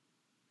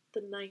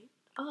 the night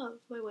of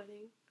my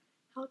wedding,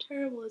 how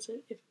terrible is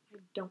it if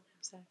I don't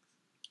have sex?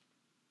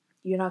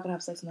 You're not gonna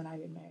have sex on the night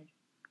you're married.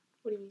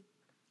 What do you mean?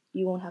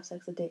 You won't have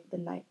sex the day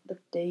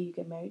you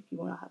get married. You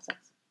will not have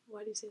sex.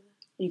 Why do you say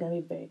that? You're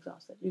gonna be very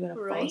exhausted. You're gonna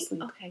fall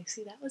asleep. Okay,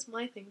 see, that was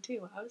my thing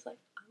too. I was like,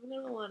 I'm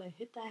gonna want to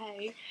hit the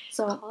hay,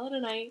 call it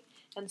a night,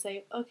 and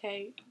say,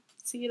 okay,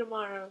 see you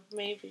tomorrow,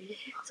 maybe.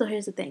 So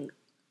here's the thing.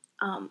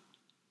 A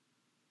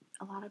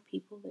lot of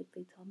people, like,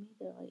 they tell me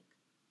they're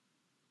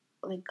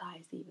like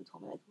guys. They even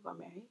told me, like, who got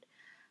married.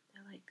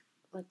 They're like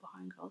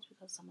behind girls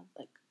because some of,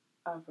 like,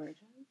 are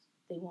virgins.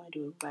 They want to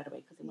do it right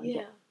away because they want to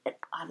get it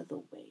out of the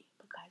way.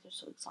 But guys are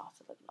so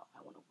exhausted. Like, no,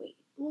 I want to wait.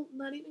 Well,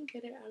 not even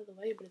get it out of the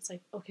way, but it's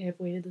like, okay, I've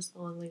waited this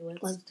long.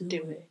 Like, let's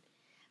do it.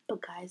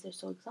 But guys are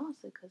so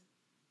exhausted because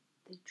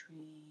they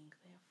drink.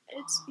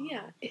 They're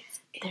fun.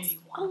 It's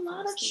a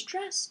lot of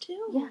stress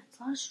too. Yeah, it's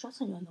a lot of stress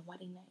on you on the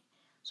wedding night.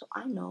 So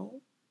I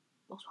know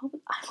most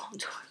probably I won't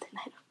do it the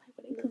night of my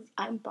wedding because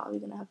I'm probably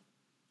gonna have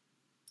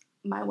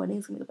my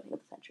wedding's gonna be the wedding of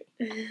the century.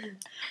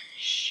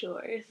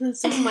 Sure.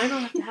 So mine will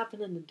have to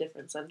happen in a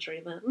different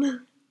century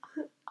then.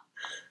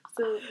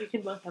 So we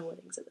can both have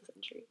weddings in the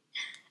century.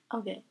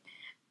 Okay.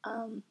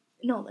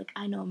 No, like,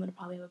 I know I'm gonna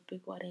probably have a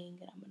big wedding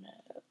and I'm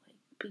gonna, like,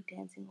 be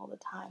dancing all the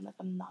time. Like,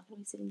 I'm not gonna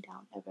be sitting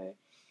down ever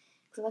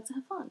because I like to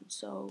have fun.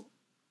 So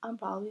I'm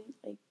probably,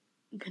 like,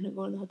 gonna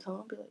go in the hotel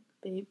and be like,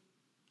 babe,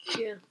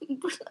 yeah,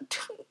 we're not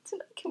doing it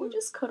tonight. Can we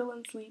just cuddle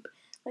and sleep?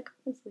 Like,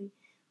 honestly,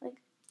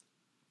 like,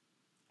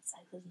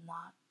 sex is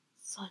not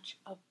such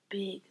a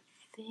big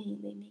thing.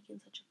 They make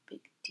it such a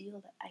big deal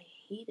that I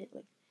hate it.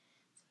 Like,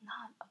 it's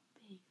not a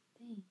big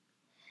thing.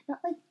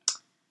 Not like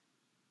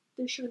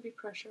there shouldn't be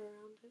pressure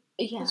around it.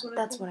 Yeah,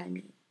 that's what I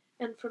mean.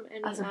 And from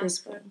any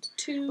aspect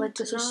too. Like,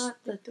 the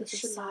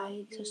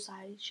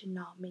society should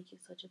not make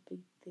it such a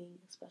big thing,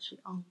 especially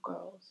on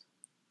girls.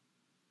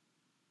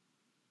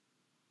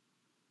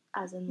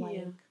 As in,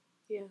 like,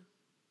 like,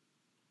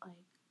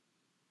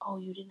 oh,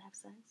 you didn't have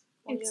sex?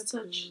 Oh, it's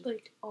such,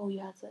 like, oh, you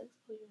had sex?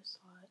 Oh, you're a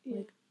slut. Yeah.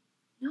 Like,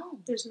 no.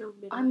 There's no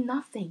middle. I'm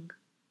nothing.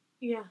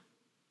 Yeah.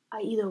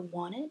 I either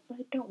want it or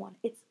I don't want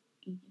it.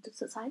 The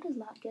society does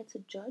not get to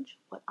judge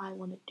what I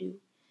want to do.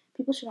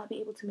 People should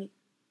be able to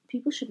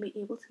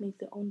make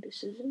their own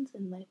decisions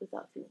in life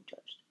without feeling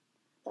judged.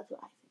 That's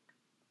what I think.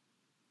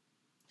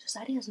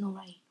 Society has no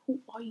right.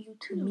 Who are you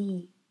to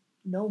me?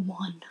 No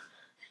one.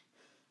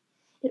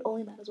 It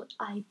only matters what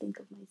I think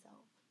of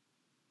myself.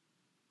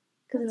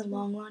 Because in the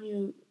long run,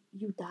 you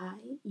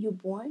die. You're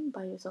born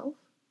by yourself,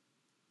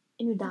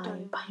 and you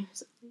die by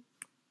yourself.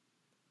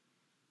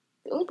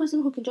 The only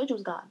person who can judge you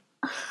is God.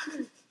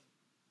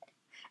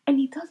 And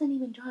he doesn't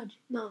even judge.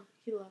 No,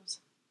 he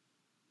loves.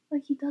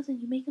 Like, he doesn't.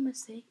 You make a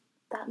mistake.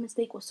 That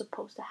mistake was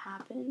supposed to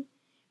happen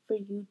for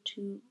it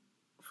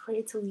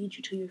to lead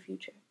you to your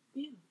future.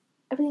 Yeah.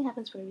 Everything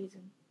happens for a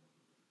reason.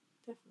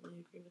 Definitely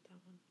agree with that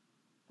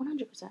one.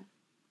 100%.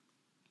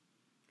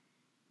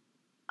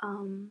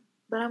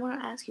 But I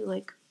want to ask you,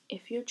 like,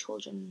 if your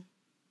children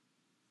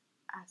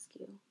ask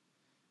you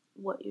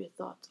what your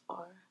thoughts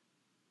are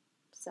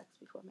sex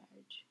before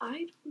marriage.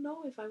 I don't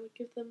know if I would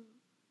give them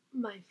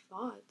my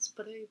thoughts,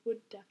 but I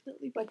would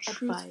definitely be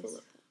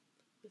truthful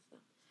with them.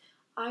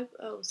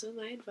 So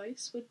my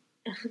advice would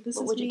this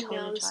is me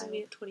now, this is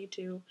me at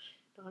 22,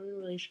 not in a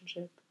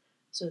relationship,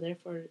 so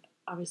therefore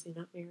obviously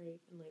not married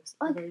and like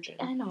a virgin.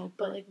 I know,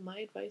 but like my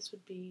advice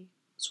would be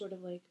sort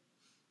of like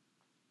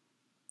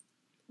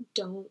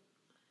don't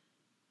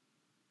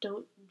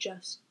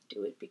just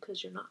do it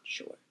because you're not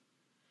sure.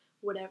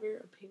 Whatever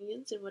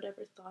opinions and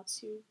whatever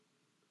thoughts you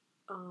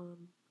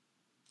come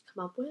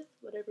up with,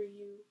 whatever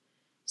you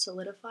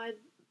solidify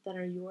that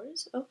are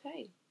yours,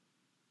 okay.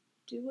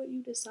 Do what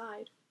you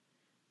decide,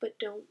 but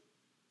don't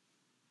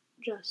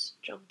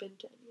just jump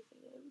into anything,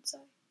 I would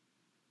say.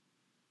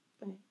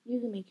 Right. You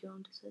can make your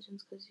own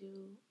decisions because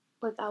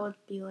I would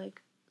be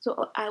like, so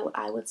what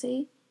I would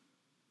say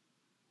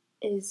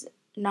is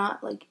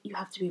not like you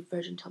have to be a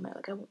virgin till marriage.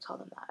 Like I won't tell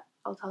them that.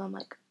 I'll tell them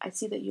like I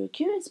see that you're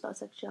curious about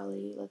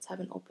sexuality. Let's have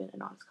an open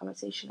and honest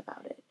conversation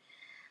about it.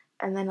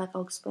 And then like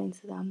I'll explain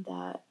to them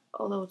that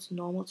although it's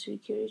normal to be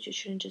curious, you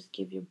shouldn't just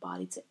give your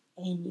body to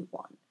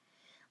anyone.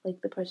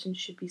 Like the person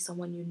should be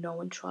someone you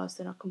know and trust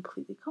and are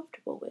completely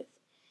comfortable with.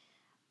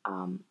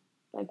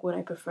 Like would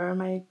I prefer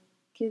my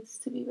kids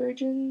to be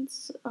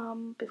virgins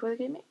before they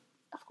get married?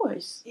 Of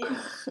course.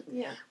 Yeah.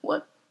 Yeah.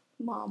 What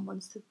mom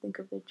wants to think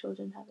of their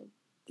children having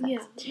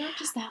sex? Yeah, not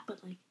just that,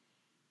 but like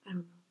I don't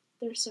know.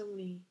 There's so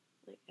many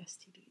like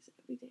STDs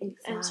every day,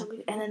 Exactly. and so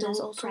many and then don't there's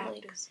also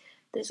practice.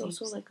 there's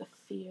also like a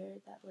fear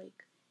that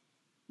like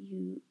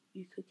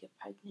you could get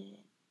pregnant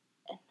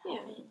and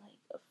having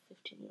like a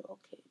 15-year-old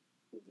kid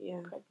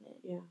pregnant.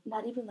 Yeah.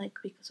 Not even like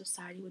because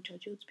society would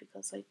judge you. It's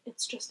because like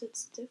it's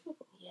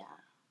difficult. Yeah.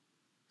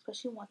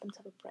 Especially want them to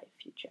have a bright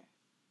future.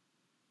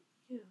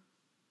 Yeah.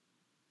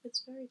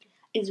 It's very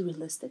difficult. Is it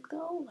realistic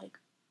though? Like,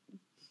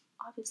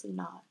 obviously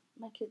not.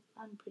 My kids,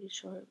 I'm pretty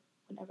sure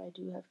whenever I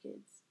do have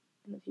kids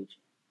in the future,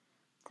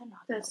 they're not.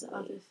 That's the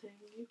other thing.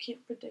 You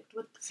can't predict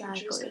what the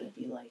future is going to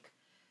be like.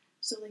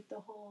 So, like, the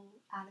whole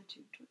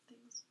attitude toward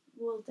things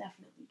will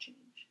definitely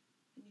change.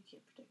 And you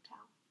can't predict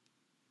how.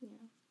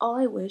 Yeah. All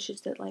I wish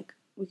is that, like,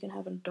 we can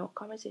have an adult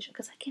conversation.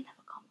 Because I can't have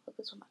a conflict like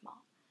this with my mom.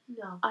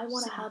 No. I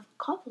want to have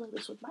conflict like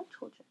this with my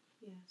children.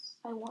 Yes.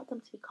 I want them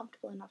to be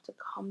comfortable enough to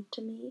come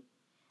to me.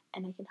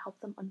 And I can help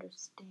them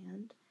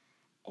understand.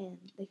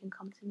 And they can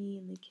come to me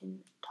and they can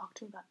talk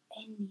to me about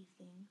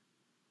anything.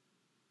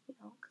 You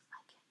know, because I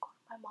can't go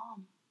to my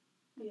mom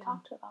and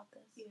talk to her about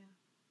this. Yeah.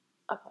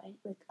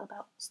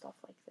 About stuff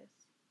like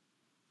this.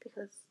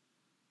 Because,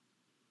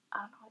 I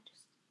don't know,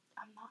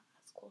 I'm not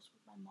as close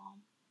with my mom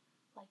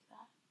like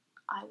that.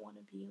 I want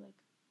to be, like,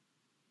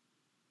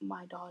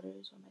 my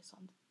daughter's or my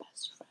son's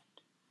best friend.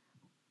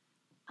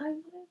 I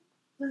wouldn't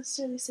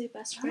necessarily say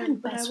best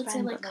friend, but I would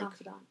say, like,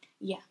 confidant.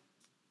 Yeah,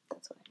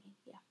 that's what I mean,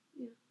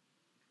 yeah.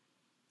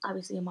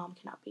 Obviously, a mom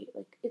cannot be,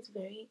 like, it's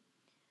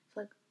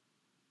like,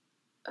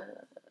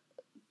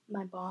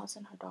 my boss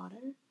and her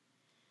daughter,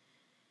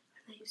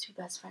 they used to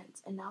be best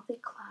friends, and now they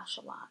clash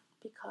a lot,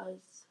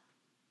 because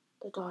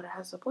the daughter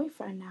has a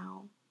boyfriend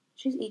now.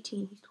 She's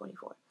 18, he's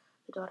 24.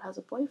 The daughter has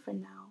a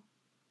boyfriend now,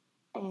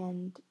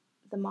 and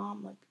the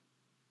mom, like,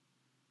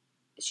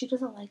 she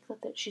doesn't like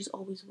that she's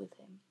always with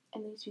him.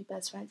 And they used to be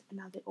best friends, and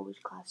now they always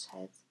clash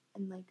heads.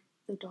 And, like,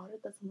 the daughter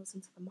doesn't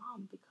listen to the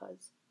mom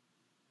because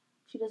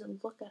she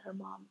doesn't look at her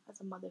mom as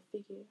a mother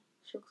figure.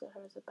 She looks at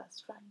her as a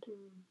best friend.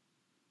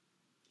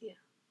 Yeah.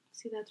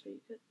 See, that's where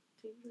you get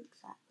dangerous.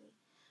 Exactly.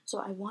 So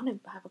I want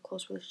to have a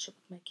close relationship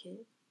with my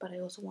kid, but I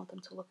also want them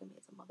to look at me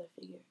as a mother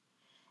figure.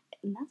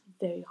 And that's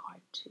very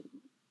hard to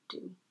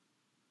do.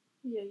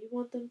 Yeah, you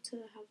want them to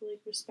have, like,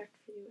 respect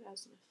for you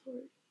as an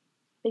authority.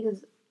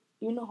 Because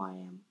you know how I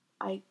am.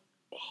 I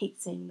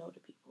hate saying no to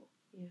people.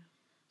 Yeah.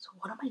 So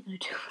what am I going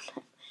to do with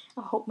them?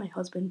 I hope my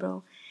husband,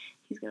 bro,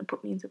 he's going to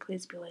put me into a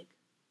place and be like,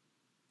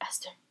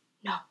 Esther,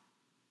 no.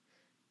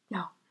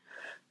 No.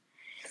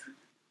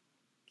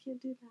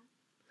 Can't do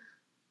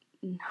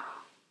that. No.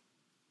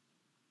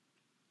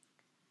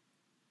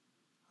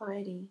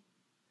 Alrighty.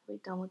 Are we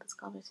done with this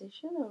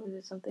conversation, or is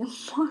there something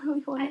more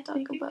we want to talk about? I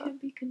think it can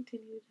be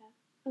continued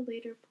at a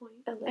later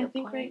point. I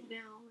think right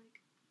now, like,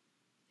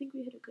 I think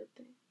we hit a good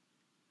thing.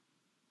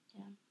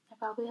 Yeah. I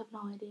probably have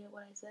no idea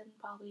what I said, and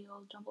probably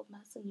all jumbled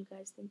mess, and you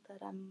guys think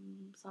that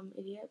I'm some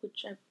idiot,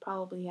 which I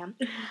probably am.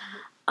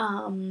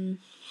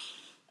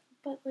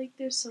 But, like,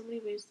 there's so many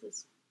ways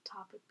this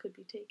topic could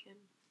be taken.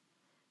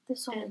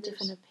 There's so many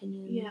different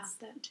opinions. Yeah,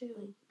 that too.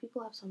 Like,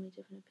 people have so many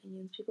different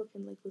opinions. People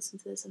can, like, listen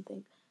to this and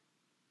think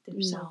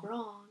they're so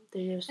wrong.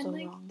 They're so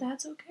wrong. And,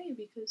 that's okay,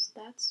 because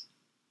that's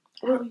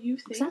how you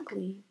think.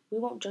 Exactly. We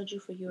won't judge you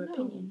for your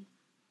opinion.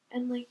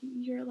 And, like,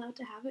 you're allowed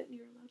to have it, and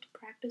you're allowed to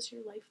practice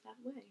your life that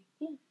way.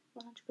 Yeah,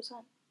 100%.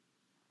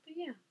 But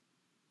yeah.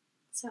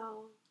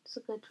 So, it's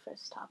a good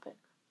first topic.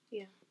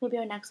 Yeah. Maybe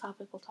our next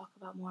topic we'll talk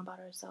more about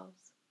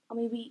ourselves. Or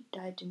maybe we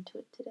dived into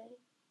it today.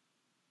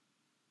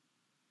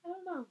 I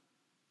don't know.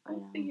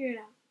 We'll figure it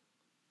out.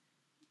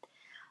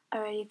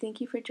 Alrighty,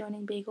 thank you for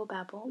joining Bagel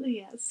Babble.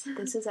 Yes.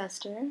 This is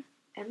Esther.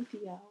 And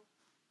Theo.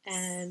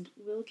 And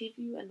we'll give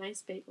you a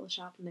nice bagel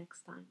shop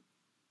next time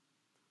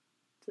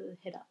to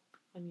hit up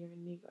when you're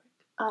in New York.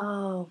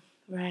 Oh,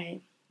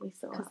 right. We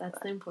still Because that's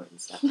the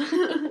important stuff.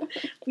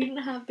 We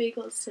didn't have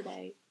bagels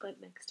today, but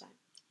next time.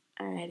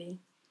 Alrighty.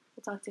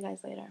 We'll talk to you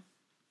guys later.